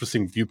really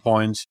interesting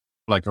viewpoint,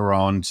 like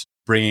around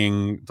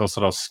bringing those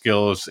sort of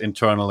skills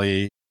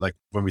internally. Like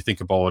when we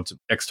think about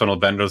external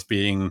vendors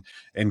being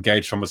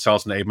engaged from a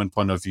sales enablement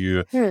point of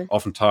view,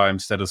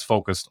 oftentimes that is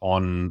focused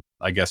on,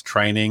 I guess,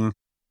 training.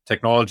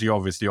 Technology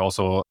obviously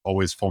also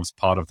always forms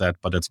part of that,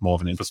 but it's more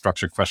of an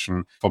infrastructure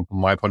question from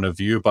my point of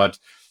view. But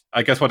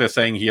I guess what they're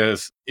saying here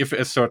is if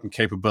a certain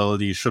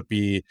capability should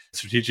be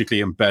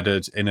strategically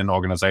embedded in an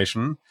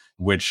organization,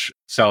 which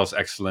sales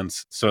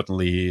excellence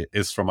certainly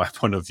is from my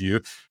point of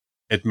view,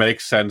 it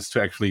makes sense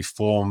to actually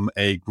form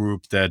a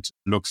group that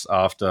looks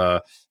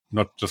after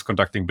not just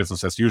conducting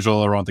business as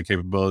usual around the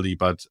capability,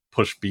 but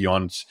push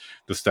beyond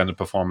the standard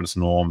performance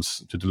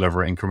norms to deliver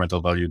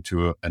incremental value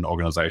to an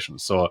organization.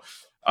 So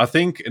I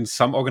think in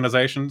some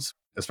organizations,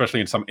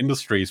 especially in some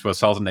industries where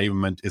sales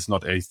enablement is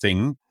not a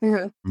thing,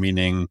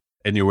 meaning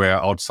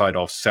anywhere outside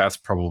of SaaS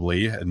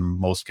probably in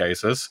most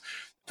cases,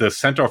 the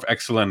center of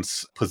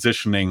excellence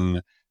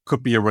positioning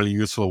could be a really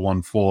useful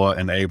one for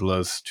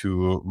enablers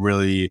to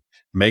really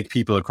make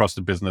people across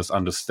the business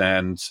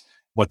understand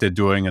what they're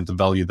doing and the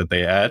value that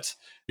they add,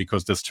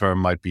 because this term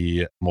might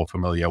be more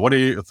familiar. What are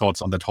your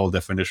thoughts on that whole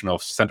definition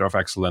of center of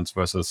excellence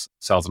versus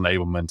sales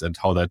enablement and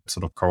how that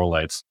sort of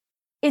correlates?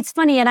 It's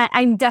funny, and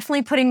I'm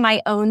definitely putting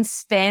my own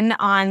spin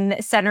on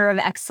center of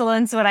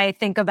excellence when I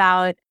think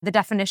about the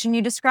definition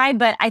you described,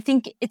 but I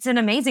think it's an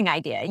amazing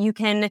idea. You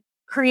can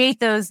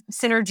create those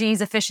synergies,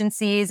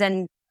 efficiencies,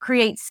 and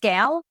create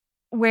scale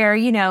where,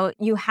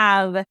 you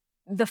have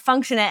the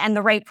function and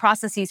the right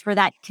processes for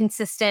that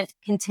consistent,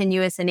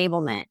 continuous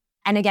enablement.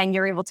 And again,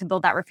 you're able to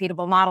build that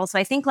repeatable model. So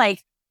I think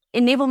like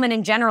enablement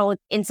in general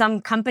in some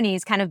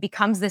companies kind of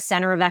becomes the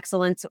center of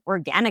excellence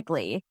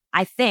organically,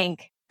 I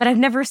think. But I've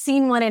never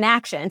seen one in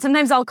action.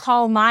 Sometimes I'll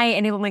call my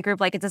enablement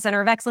group like it's a center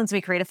of excellence. We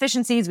create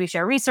efficiencies, we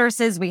share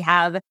resources, we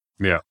have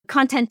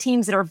content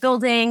teams that are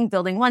building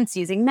once,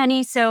 using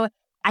many. So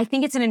I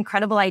think it's an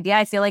incredible idea.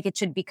 I feel like it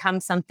should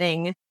become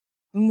something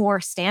more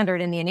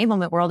standard in the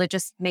enablement world. It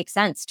just makes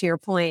sense to your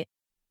point.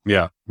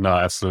 Yeah, no,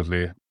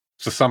 absolutely.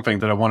 It's just something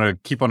that I want to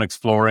keep on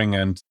exploring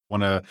and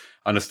want to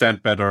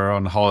understand better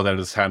on how that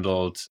is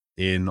handled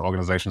in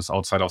organizations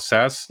outside of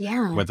SaaS.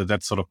 Yeah. Whether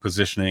that sort of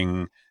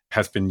positioning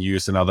has been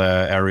used in other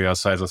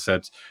areas. So as I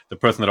said, the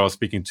person that I was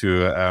speaking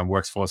to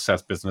works for a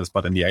SaaS business,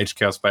 but in the aged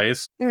care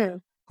space.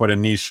 Quite a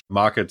niche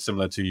market,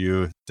 similar to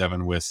you,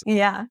 Devin, with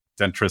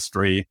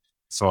dentistry.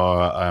 So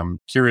I'm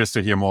curious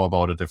to hear more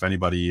about it if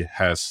anybody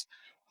has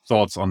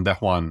thoughts on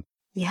that one.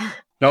 Yeah.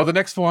 Now, the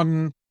next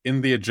one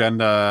in the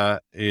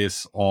agenda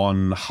is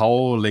on how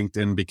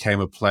LinkedIn became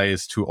a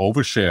place to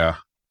overshare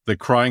The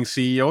crying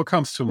CEO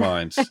comes to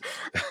mind.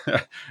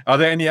 Are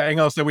there any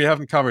angles that we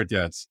haven't covered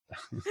yet?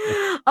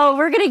 Oh,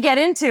 we're going to get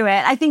into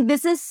it. I think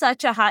this is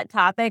such a hot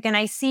topic, and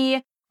I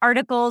see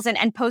articles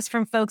and posts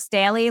from folks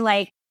daily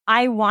like,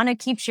 I want to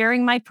keep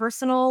sharing my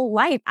personal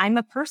life. I'm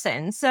a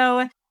person.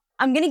 So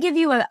I'm going to give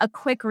you a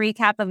quick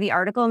recap of the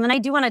article, and then I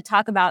do want to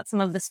talk about some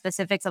of the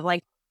specifics of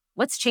like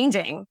what's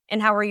changing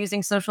and how we're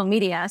using social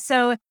media.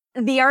 So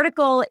the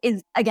article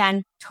is,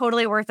 again,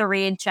 totally worth a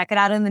read. Check it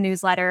out in the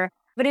newsletter.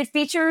 But it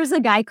features a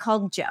guy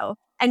called Joe.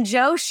 And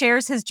Joe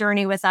shares his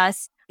journey with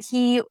us.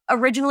 He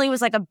originally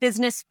was like a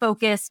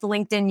business-focused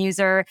LinkedIn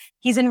user.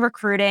 He's in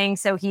recruiting,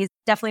 so he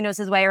definitely knows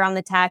his way around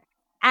the tech.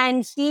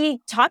 And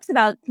he talks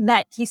about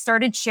that he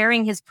started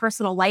sharing his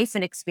personal life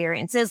and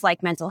experiences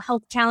like mental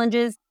health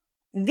challenges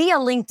via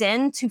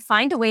LinkedIn to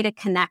find a way to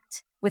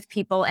connect with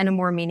people in a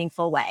more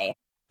meaningful way.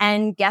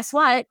 And guess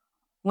what?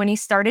 When he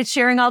started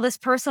sharing all this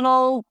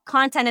personal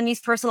content and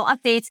these personal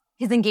updates,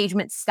 his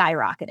engagement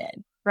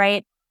skyrocketed,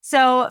 right?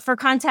 So for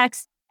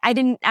context, I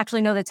didn't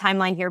actually know the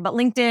timeline here, but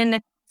LinkedIn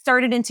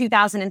started in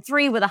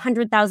 2003 with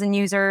 100,000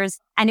 users.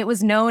 And it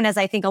was known as,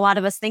 I think a lot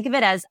of us think of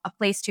it as a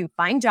place to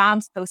find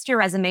jobs, post your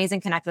resumes,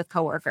 and connect with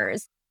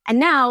coworkers. And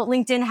now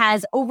LinkedIn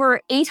has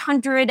over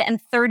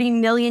 830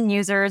 million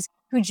users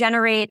who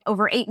generate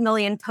over 8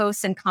 million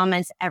posts and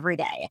comments every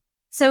day.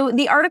 So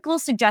the article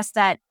suggests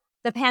that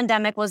the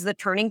pandemic was the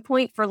turning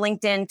point for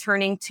LinkedIn,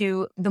 turning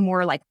to the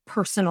more like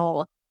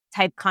personal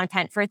type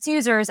content for its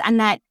users, and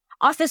that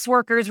office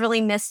workers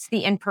really missed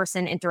the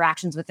in-person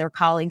interactions with their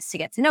colleagues to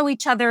get to know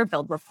each other,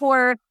 build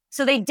rapport.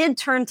 So they did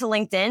turn to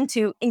LinkedIn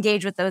to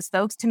engage with those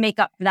folks to make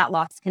up for that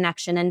lost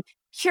connection and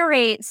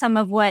curate some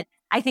of what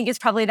I think is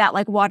probably that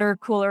like water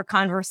cooler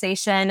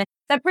conversation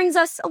that brings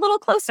us a little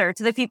closer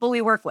to the people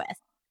we work with.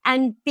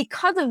 And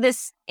because of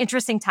this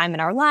interesting time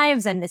in our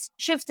lives and this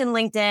shift in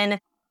LinkedIn,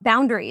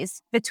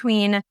 boundaries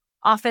between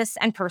office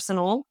and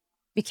personal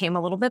became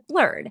a little bit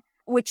blurred,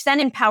 which then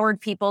empowered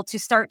people to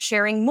start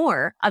sharing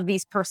more of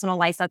these personal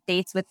life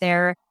updates with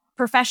their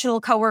professional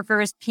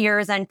coworkers,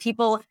 peers, and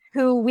people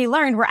who we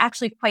learned were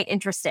actually quite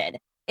interested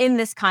in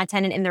this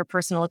content and in their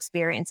personal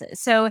experiences.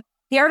 So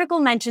the article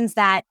mentions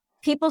that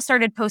people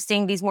started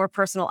posting these more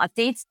personal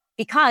updates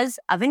because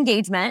of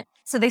engagement.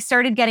 So they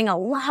started getting a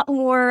lot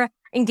more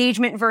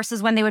engagement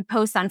versus when they would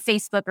post on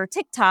Facebook or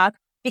TikTok,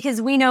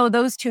 because we know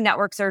those two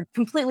networks are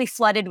completely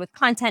flooded with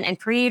content and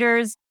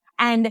creators.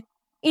 And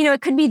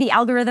it could be the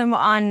algorithm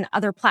on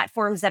other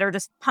platforms that are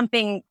just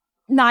pumping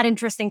not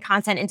interesting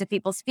content into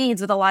people's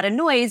feeds with a lot of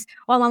noise.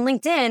 While on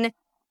LinkedIn,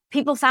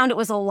 people found it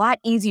was a lot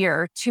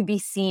easier to be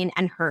seen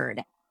and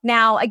heard.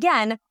 Now,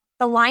 again,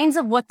 the lines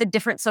of what the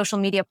different social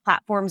media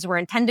platforms were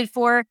intended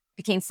for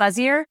became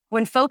fuzzier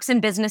when folks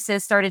and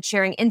businesses started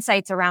sharing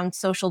insights around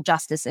social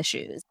justice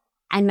issues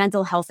and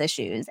mental health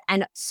issues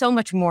and so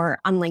much more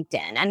on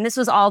LinkedIn. And this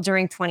was all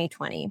during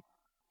 2020.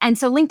 And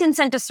so LinkedIn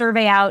sent a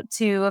survey out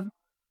to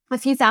a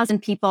few thousand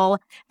people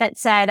that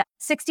said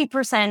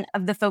 60%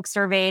 of the folks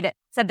surveyed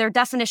said their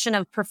definition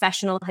of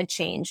professional had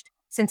changed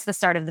since the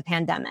start of the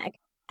pandemic.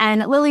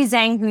 And Lily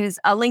Zhang, who's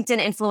a LinkedIn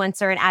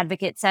influencer and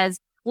advocate, says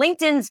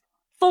LinkedIn's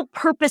full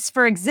purpose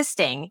for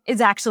existing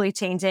is actually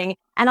changing.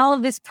 And all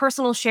of this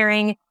personal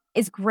sharing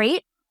is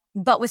great,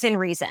 but within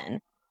reason.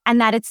 And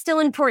that it's still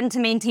important to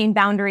maintain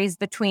boundaries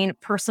between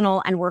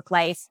personal and work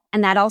life.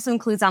 And that also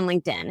includes on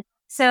LinkedIn.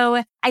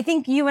 So I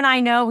think you and I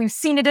know, we've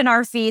seen it in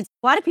our feeds.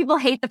 A lot of people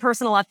hate the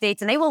personal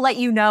updates and they will let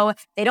you know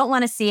they don't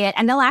want to see it.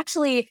 And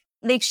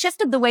they've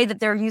shifted the way that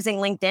they're using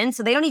LinkedIn.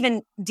 So they don't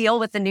even deal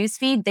with the news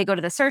feed. They go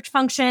to the search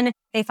function,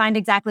 they find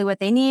exactly what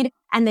they need,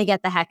 and they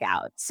get the heck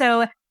out.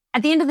 So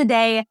at the end of the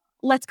day,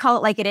 let's call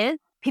it like it is.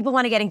 People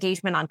want to get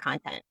engagement on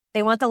content.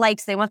 They want the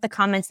likes, they want the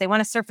comments, they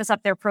want to surface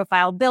up their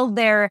profile, build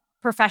their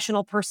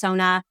professional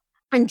persona.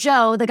 And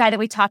Joe, the guy that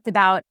we talked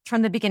about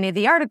from the beginning of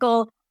the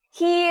article,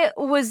 he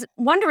was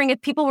wondering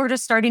if people were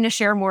just starting to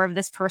share more of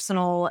this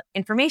personal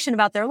information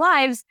about their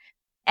lives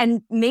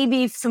and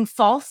maybe some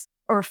false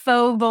or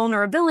faux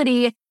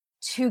vulnerability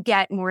to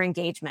get more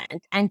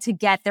engagement and to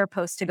get their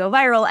posts to go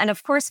viral. And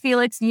of course,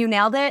 Felix, you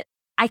nailed it.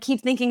 I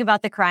keep thinking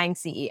about the crying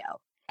CEO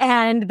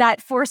and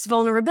that forced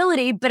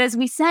vulnerability. But as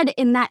we said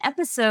in that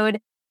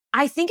episode,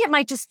 I think it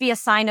might just be a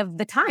sign of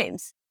the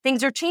times.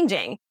 Things are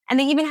changing. And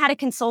they even had a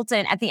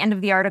consultant at the end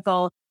of the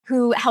article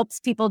who helps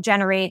people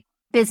generate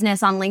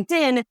business on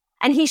LinkedIn.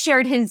 And he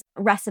shared his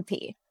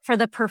recipe for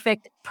the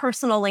perfect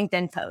personal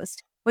LinkedIn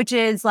post, which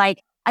is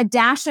like a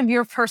dash of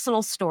your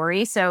personal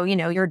story. So,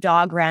 your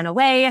dog ran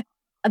away,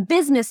 a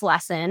business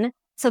lesson.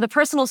 So the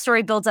personal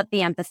story builds up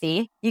the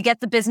empathy. You get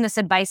the business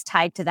advice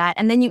tied to that.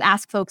 And then you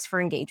ask folks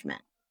for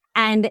engagement.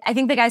 And I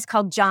think the guy's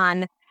called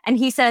John. And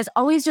he says,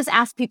 always just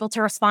ask people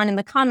to respond in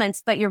the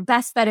comments, but your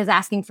best bet is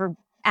asking for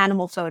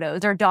animal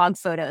photos or dog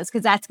photos,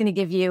 because that's going to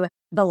give you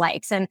the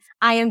likes. And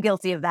I am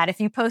guilty of that.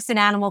 If you post an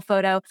animal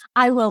photo,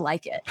 I will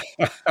like it.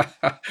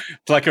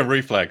 It's like a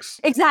reflex.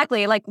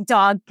 Exactly. Like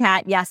dog,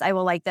 cat. Yes, I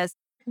will like this.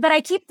 But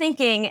I keep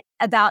thinking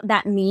about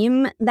that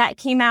meme that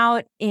came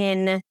out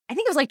in, I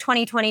think it was like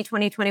 2020,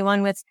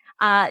 2021 with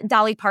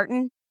Dolly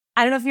Parton.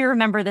 I don't know if you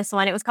remember this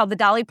one. It was called the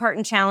Dolly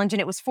Parton Challenge, and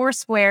it was 4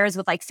 squares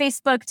with like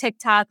Facebook,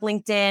 TikTok,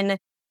 LinkedIn,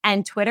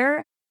 and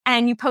Twitter.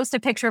 And you post a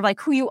picture of like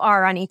who you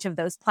are on each of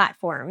those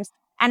platforms.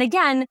 And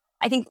again,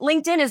 I think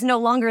LinkedIn is no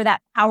longer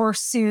that power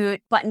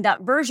suit, buttoned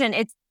up version.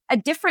 It's a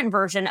different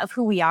version of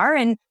who we are.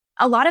 And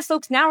a lot of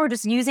folks now are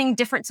just using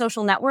different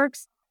social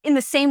networks in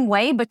the same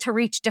way, but to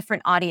reach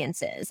different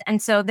audiences.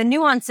 And so the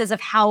nuances of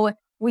how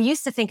we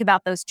used to think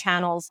about those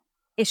channels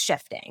is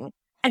shifting.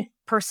 And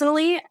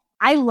personally,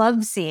 I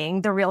love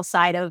seeing the real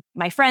side of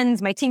my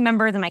friends, my team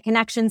members, and my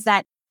connections,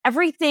 that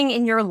everything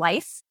in your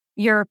life,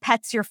 your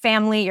pets, your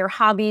family, your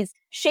hobbies,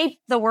 shape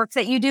the work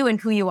that you do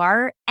and who you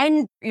are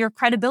and your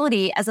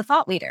credibility as a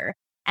thought leader.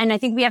 And I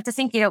think we have to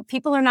think,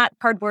 people are not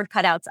cardboard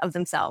cutouts of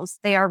themselves.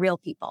 They are real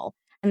people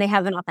and they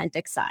have an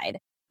authentic side.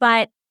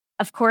 But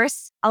of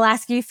course, I'll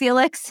ask you,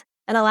 Felix,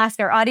 and I'll ask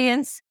our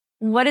audience,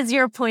 what is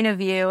your point of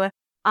view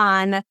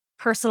on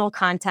personal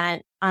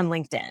content on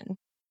LinkedIn?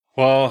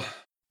 Well,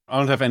 I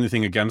don't have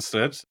anything against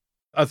it.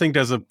 I think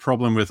there's a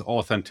problem with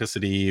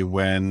authenticity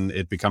when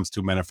it becomes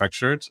too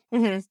manufactured.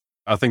 Mm-hmm.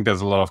 I think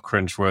there's a lot of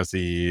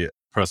cringeworthy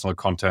personal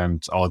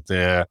content out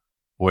there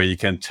where you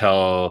can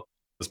tell,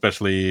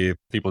 especially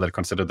people that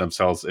consider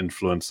themselves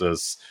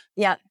influencers.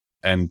 Yeah.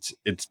 And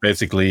it's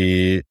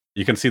basically,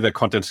 you can see their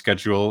content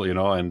schedule,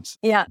 and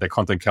their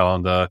content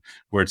calendar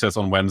where it says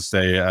on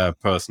Wednesday, a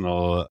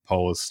personal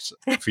post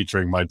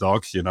featuring my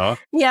dog,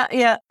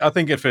 Yeah. I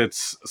think if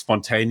it's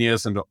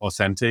spontaneous and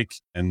authentic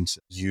and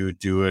you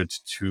do it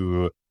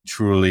to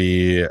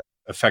truly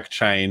affect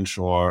change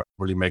or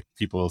really make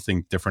people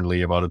think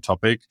differently about a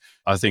topic,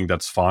 I think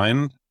that's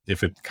fine.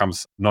 If it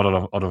comes not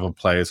out of a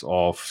place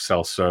of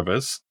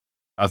self-service,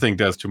 I think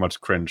there's too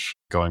much cringe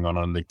going on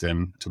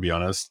LinkedIn, to be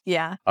honest.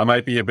 Yeah. I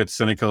might be a bit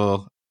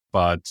cynical,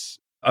 but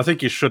I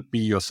think you should be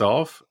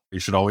yourself. You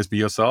should always be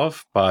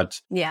yourself,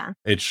 but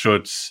it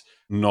should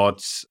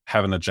not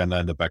have an agenda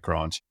in the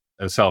background,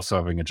 a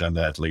self-serving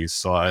agenda at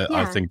least. So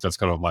I think that's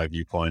kind of my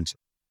viewpoint,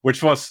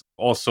 which was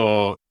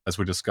also, as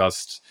we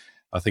discussed,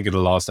 I think in the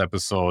last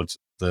episode,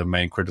 the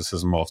main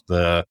criticism of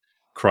the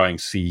crying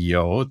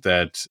CEO,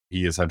 that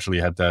he essentially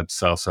had that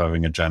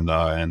self-serving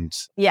agenda and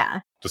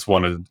just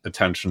wanted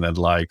attention and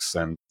likes.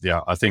 And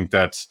I think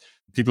that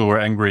people were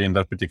angry in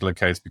that particular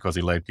case because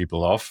he laid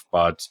people off.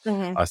 But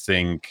I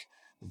think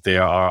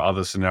there are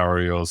other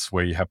scenarios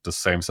where you have the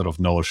same sort of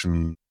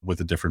notion with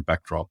a different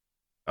backdrop.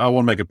 I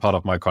won't make it part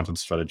of my content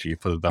strategy,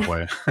 put it that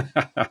way.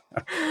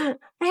 I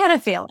had a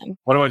feeling.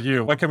 What about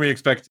you? When can we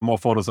expect more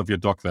photos of your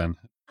dog then?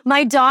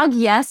 My dog,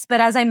 yes.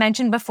 But as I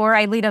mentioned before,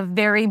 I lead a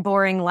very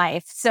boring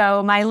life.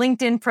 So my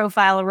LinkedIn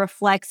profile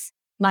reflects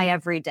my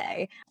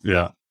everyday.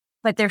 Yeah.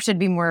 But there should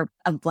be more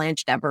of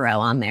Blanche Devereaux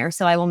on there.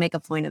 So I will make a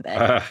point of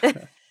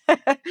it.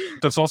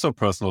 That's also a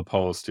personal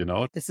post,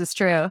 This is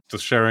true.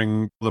 Just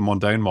sharing the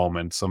mundane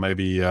moments. So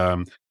maybe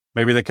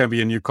there can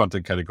be a new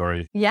content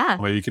category. Yeah.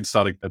 Where you can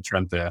start a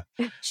trend there.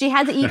 She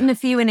has eaten a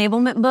few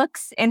enablement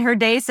books in her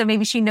day, so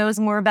maybe she knows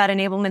more about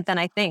enablement than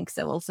I think.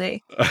 So we'll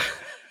see.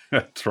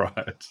 That's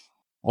right.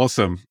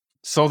 Awesome.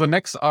 So the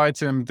next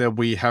item that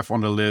we have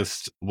on the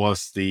list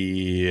was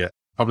the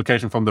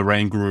publication from the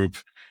RAIN Group.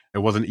 It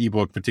was an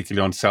ebook,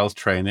 particularly on sales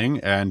training,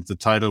 and the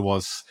title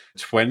was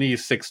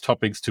 26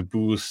 Topics to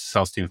Boost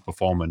Sales Team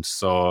Performance.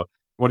 So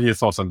what are your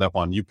thoughts on that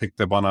one? You picked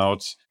that one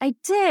out. I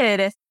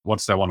did.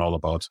 What's that one all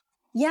about?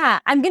 Yeah,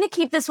 I'm going to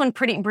keep this one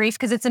pretty brief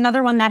because it's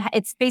another one that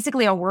it's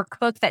basically a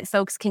workbook that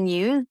folks can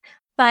use.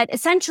 But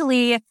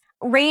essentially,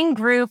 RAIN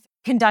Group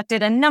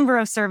conducted a number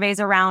of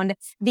surveys around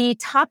the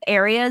top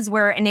areas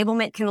where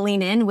enablement can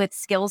lean in with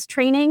skills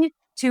training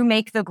to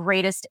make the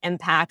greatest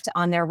impact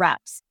on their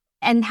reps.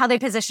 And how they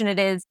position it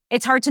is,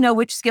 it's hard to know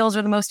which skills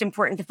are the most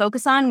important to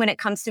focus on when it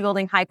comes to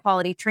building high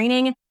quality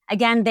training.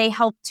 Again, they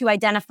help to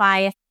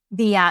identify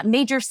the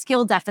major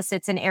skill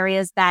deficits in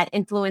areas that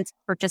influence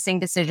purchasing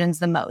decisions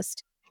the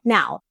most.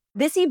 Now,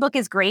 this ebook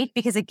is great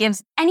because it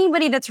gives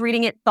anybody that's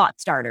reading it thought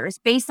starters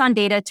based on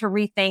data to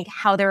rethink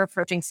how they're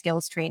approaching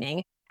skills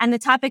training. And the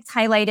topics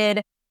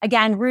highlighted,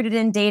 again, rooted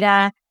in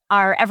data,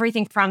 are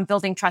everything from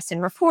building trust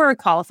and rapport,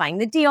 qualifying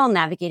the deal,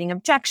 navigating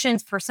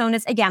objections,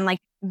 personas, again, like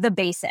the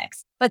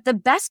basics. But the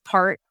best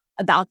part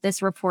about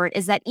this report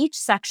is that each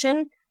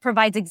section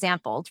provides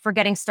examples for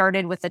getting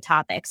started with the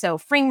topic. So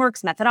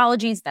frameworks,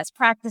 methodologies, best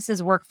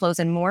practices, workflows,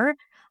 and more.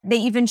 They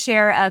even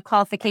share a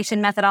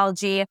qualification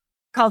methodology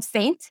called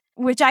FAINT,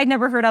 which I'd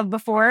never heard of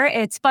before.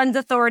 It's funds,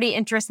 authority,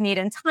 interest, need,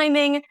 and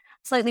timing.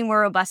 Slightly more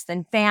robust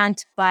than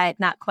FANT, but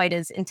not quite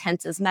as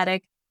intense as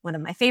MEDDIC, one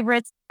of my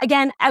favorites.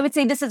 Again, I would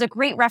say this is a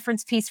great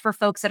reference piece for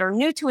folks that are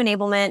new to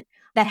enablement,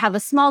 that have a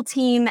small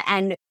team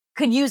and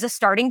could use a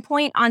starting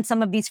point on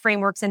some of these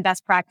frameworks and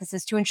best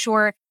practices to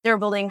ensure they're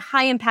building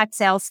high impact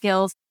sales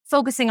skills,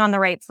 focusing on the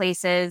right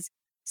places.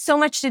 So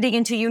much to dig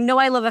into.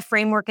 I love a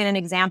framework and an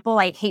example.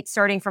 I hate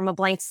starting from a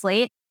blank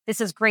slate. This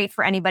is great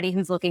for anybody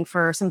who's looking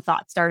for some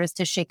thought starters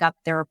to shake up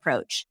their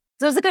approach.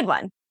 So it was a good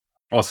one.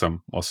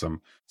 Awesome.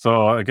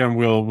 So again,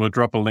 we'll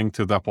drop a link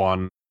to that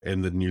one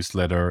in the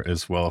newsletter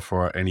as well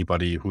for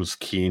anybody who's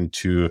keen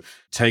to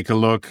take a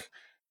look.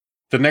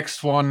 The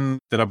next one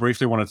that I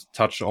briefly wanted to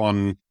touch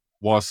on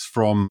was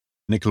from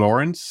Nick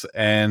Lawrence,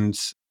 and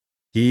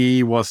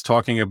he was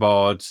talking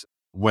about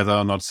whether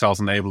or not sales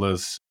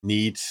enablers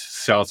need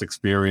sales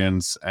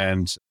experience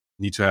and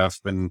need to have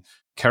been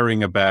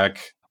carrying a bag.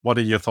 What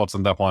are your thoughts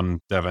on that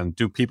one, Devin?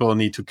 Do people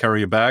need to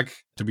carry a bag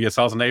to be a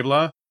sales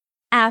enabler?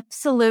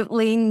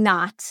 Absolutely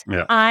not.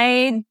 Yeah.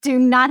 I do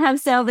not have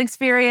sales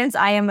experience.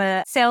 I am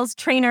a sales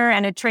trainer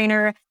and a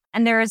trainer,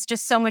 and there is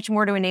just so much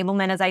more to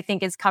enablement, as I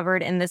think is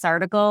covered in this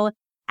article.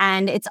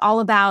 And it's all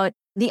about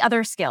the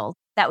other skills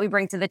that we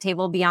bring to the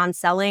table beyond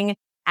selling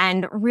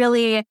and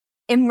really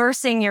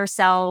immersing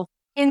yourself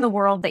in the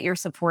world that you're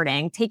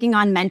supporting, taking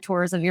on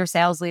mentors of your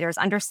sales leaders,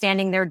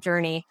 understanding their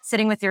journey,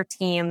 sitting with your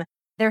team.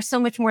 There's so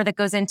much more that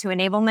goes into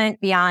enablement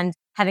beyond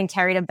having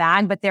carried a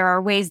bag, but there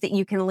are ways that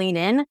you can lean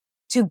in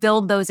to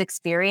build those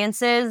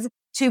experiences,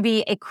 to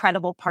be a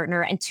credible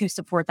partner and to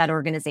support that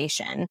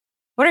organization.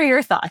 What are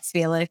your thoughts,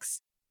 Felix?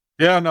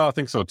 Yeah, no, I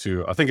think so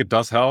too. I think it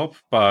does help,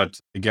 but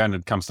again,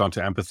 it comes down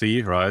to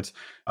empathy, right?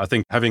 I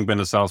think having been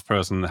a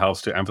salesperson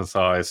helps to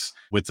empathize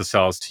with the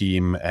sales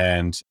team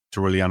and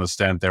to really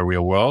understand their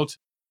real world.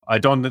 I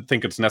don't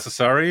think it's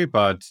necessary,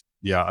 but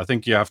yeah, I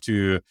think you have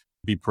to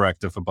be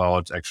proactive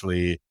about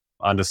actually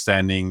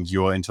understanding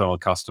your internal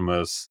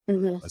customers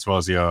as well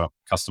as your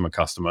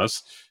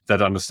customers. That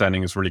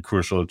understanding is really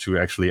crucial to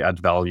actually add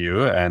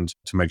value and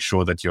to make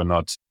sure that you're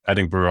not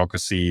adding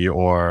bureaucracy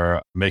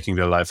or making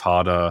their life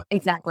harder.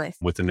 Exactly.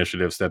 With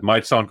initiatives that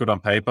might sound good on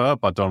paper,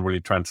 but don't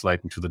really translate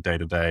into the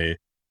day-to-day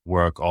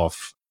work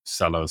of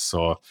sellers.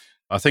 So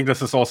I think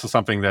this is also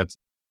something that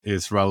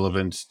is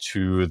relevant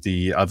to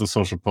the other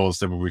social posts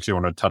that we really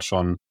want to touch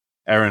on.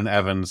 Aaron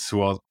Evans,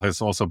 who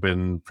has also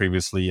been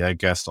previously a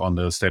guest on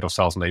the State of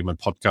Sales Enablement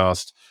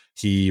podcast,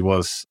 he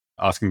was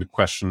asking the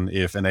question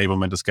if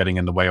enablement is getting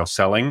in the way of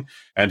selling.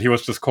 And he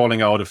was just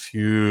calling out a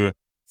few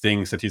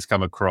things that he's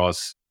come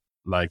across,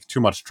 like too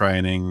much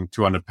training,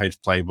 200-page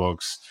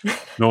playbooks,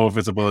 no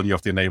visibility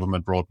of the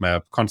enablement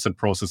roadmap, constant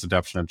process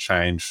adaptation and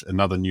change,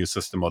 another new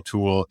system or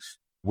tool,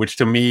 which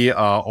to me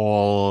are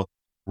all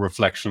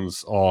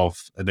reflections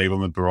of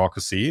enablement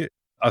bureaucracy.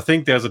 I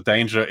think there's a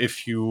danger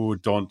if you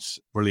don't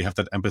really have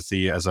that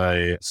empathy as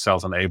a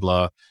sales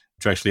enabler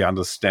to actually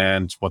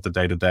understand what the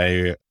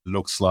day-to-day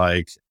looks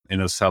like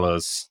in a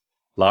seller's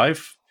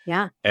life.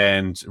 Yeah.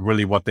 And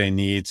really what they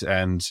need,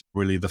 and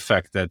really the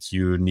fact that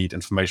you need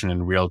information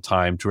in real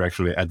time to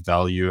actually add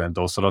value and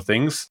those sort of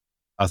things.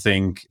 I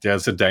think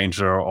there's a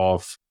danger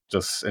of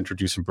just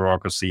introducing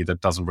bureaucracy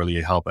that doesn't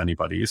really help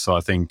anybody. So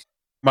I think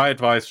my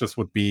advice just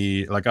would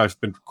be, like, I've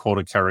been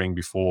quota carrying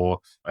before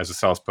as a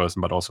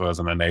salesperson, but also as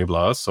an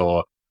enabler.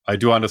 So I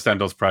do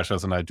understand those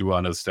pressures, and I do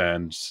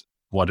understand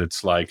what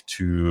it's like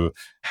to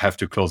have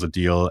to close a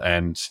deal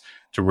and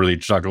to really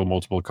juggle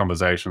multiple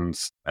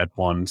conversations at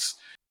once.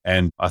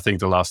 And I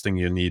think the last thing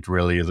you need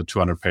really is a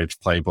 200-page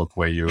playbook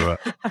where you,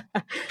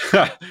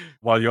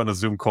 while you're on a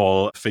Zoom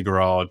call,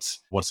 figure out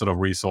what sort of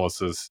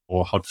resources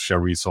or how to share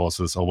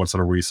resources or what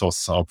sort of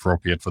resources are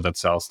appropriate for that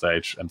sales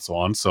stage and so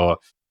on. So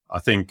I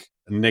think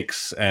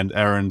Nick's and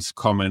Aaron's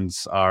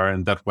comments are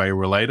in that way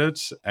related.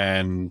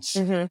 And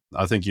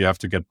I think you have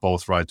to get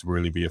both right to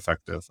really be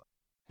effective.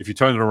 If you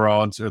turn it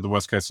around, the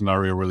worst case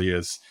scenario really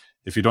is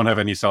if you don't have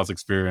any sales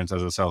experience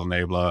as a sales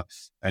enabler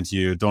and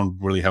you don't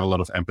really have a lot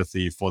of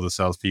empathy for the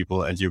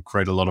salespeople and you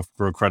create a lot of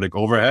bureaucratic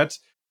overhead,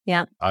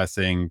 I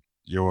think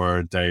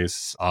your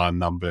days are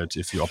numbered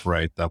if you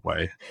operate that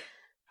way.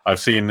 I've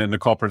seen in the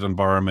corporate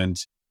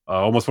environment, I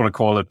almost want to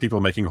call it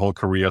people making whole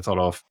careers out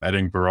of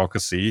adding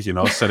bureaucracy,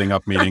 setting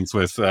up meetings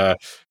with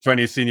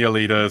 20 senior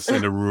leaders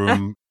in a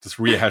room, just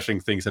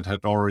rehashing things that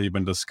had already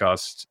been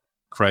discussed,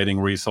 creating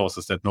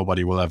resources that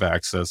nobody will ever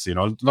access,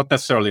 not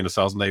necessarily in the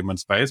sales enablement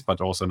space,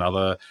 but also in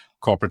other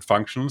corporate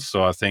functions.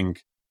 So I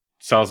think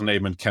sales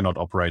enablement cannot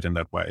operate in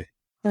that way.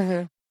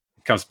 It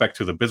comes back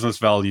to the business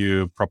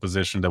value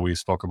proposition that we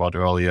spoke about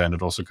earlier, and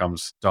it also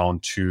comes down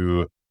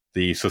to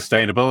the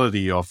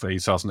sustainability of a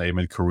sales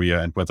enablement career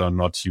and whether or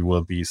not you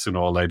will be sooner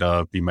or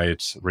later be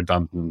made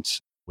redundant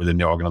within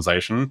your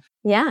organization.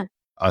 Yeah.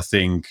 I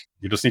think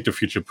you just need to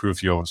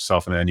future-proof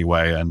yourself in any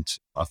way, and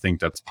I think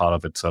that's part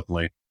of it,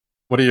 certainly.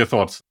 What are your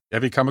thoughts?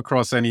 Have you come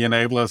across any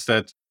enablers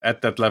that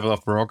at that level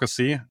of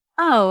bureaucracy?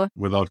 Oh.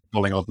 Without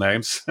calling out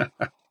names?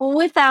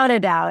 Without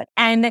a doubt.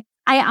 And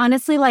I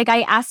honestly,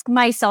 I ask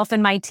myself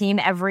and my team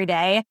every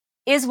day,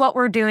 is what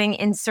we're doing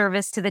in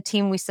service to the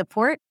team we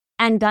support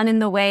and done in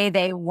the way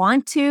they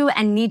want to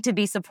and need to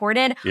be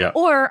supported? Yeah.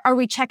 Or are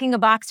we checking a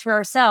box for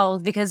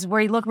ourselves because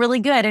we look really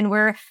good and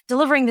we're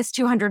delivering this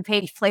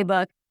 200-page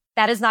playbook?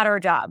 That is not our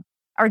job.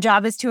 Our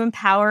job is to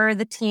empower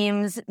the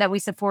teams that we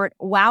support,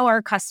 wow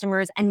our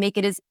customers, and make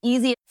it as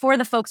easy for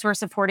the folks we're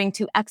supporting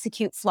to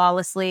execute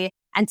flawlessly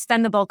and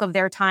spend the bulk of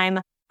their time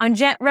on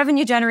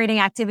revenue-generating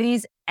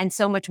activities and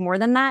so much more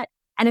than that.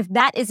 And if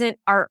that isn't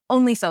our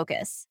only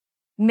focus,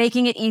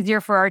 making it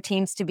easier for our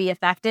teams to be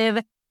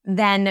effective,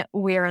 then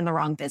we're in the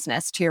wrong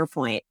business, to your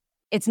point.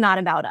 It's not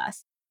about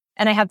us.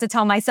 And I have to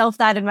tell myself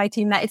that and my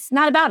team that it's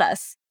not about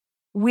us.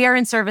 We are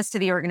in service to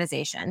the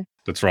organization.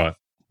 That's right.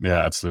 Yeah,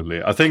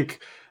 absolutely. I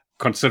think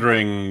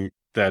considering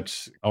that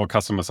our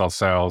customers are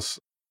sales,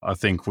 I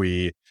think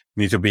we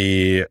need to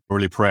be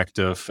really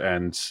proactive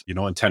and,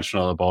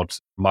 intentional about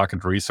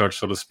market research,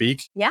 so to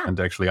speak. Yeah. And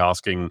actually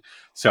asking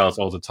sales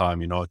all the time,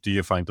 do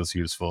you find this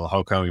useful?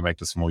 How can we make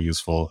this more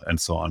useful? And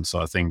so on.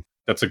 So I think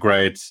that's a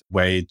great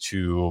way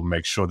to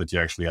make sure that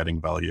you're actually adding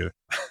value.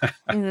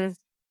 Mm-hmm.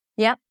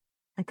 Yep.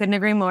 I couldn't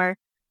agree more.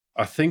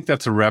 I think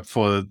that's a wrap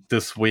for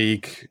this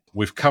week.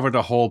 We've covered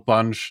a whole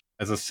bunch.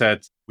 As I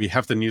said, we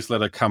have the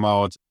newsletter come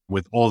out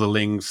with all the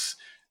links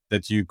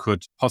that you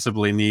could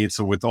possibly need.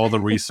 So with all the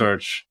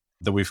research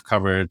that we've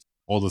covered,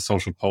 all the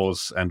social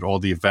posts and all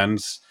the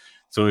events.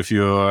 So if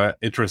you're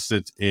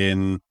interested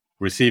in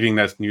receiving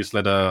that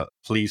newsletter,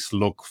 please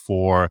look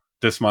for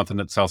this month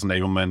in Sales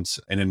Enablement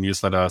in a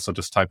newsletter. So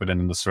just type it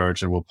in the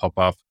search, it will pop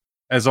up.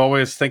 As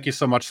always, thank you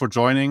so much for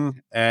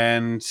joining,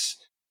 and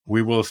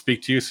we will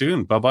speak to you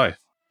soon. Bye-bye.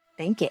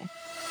 Thank you.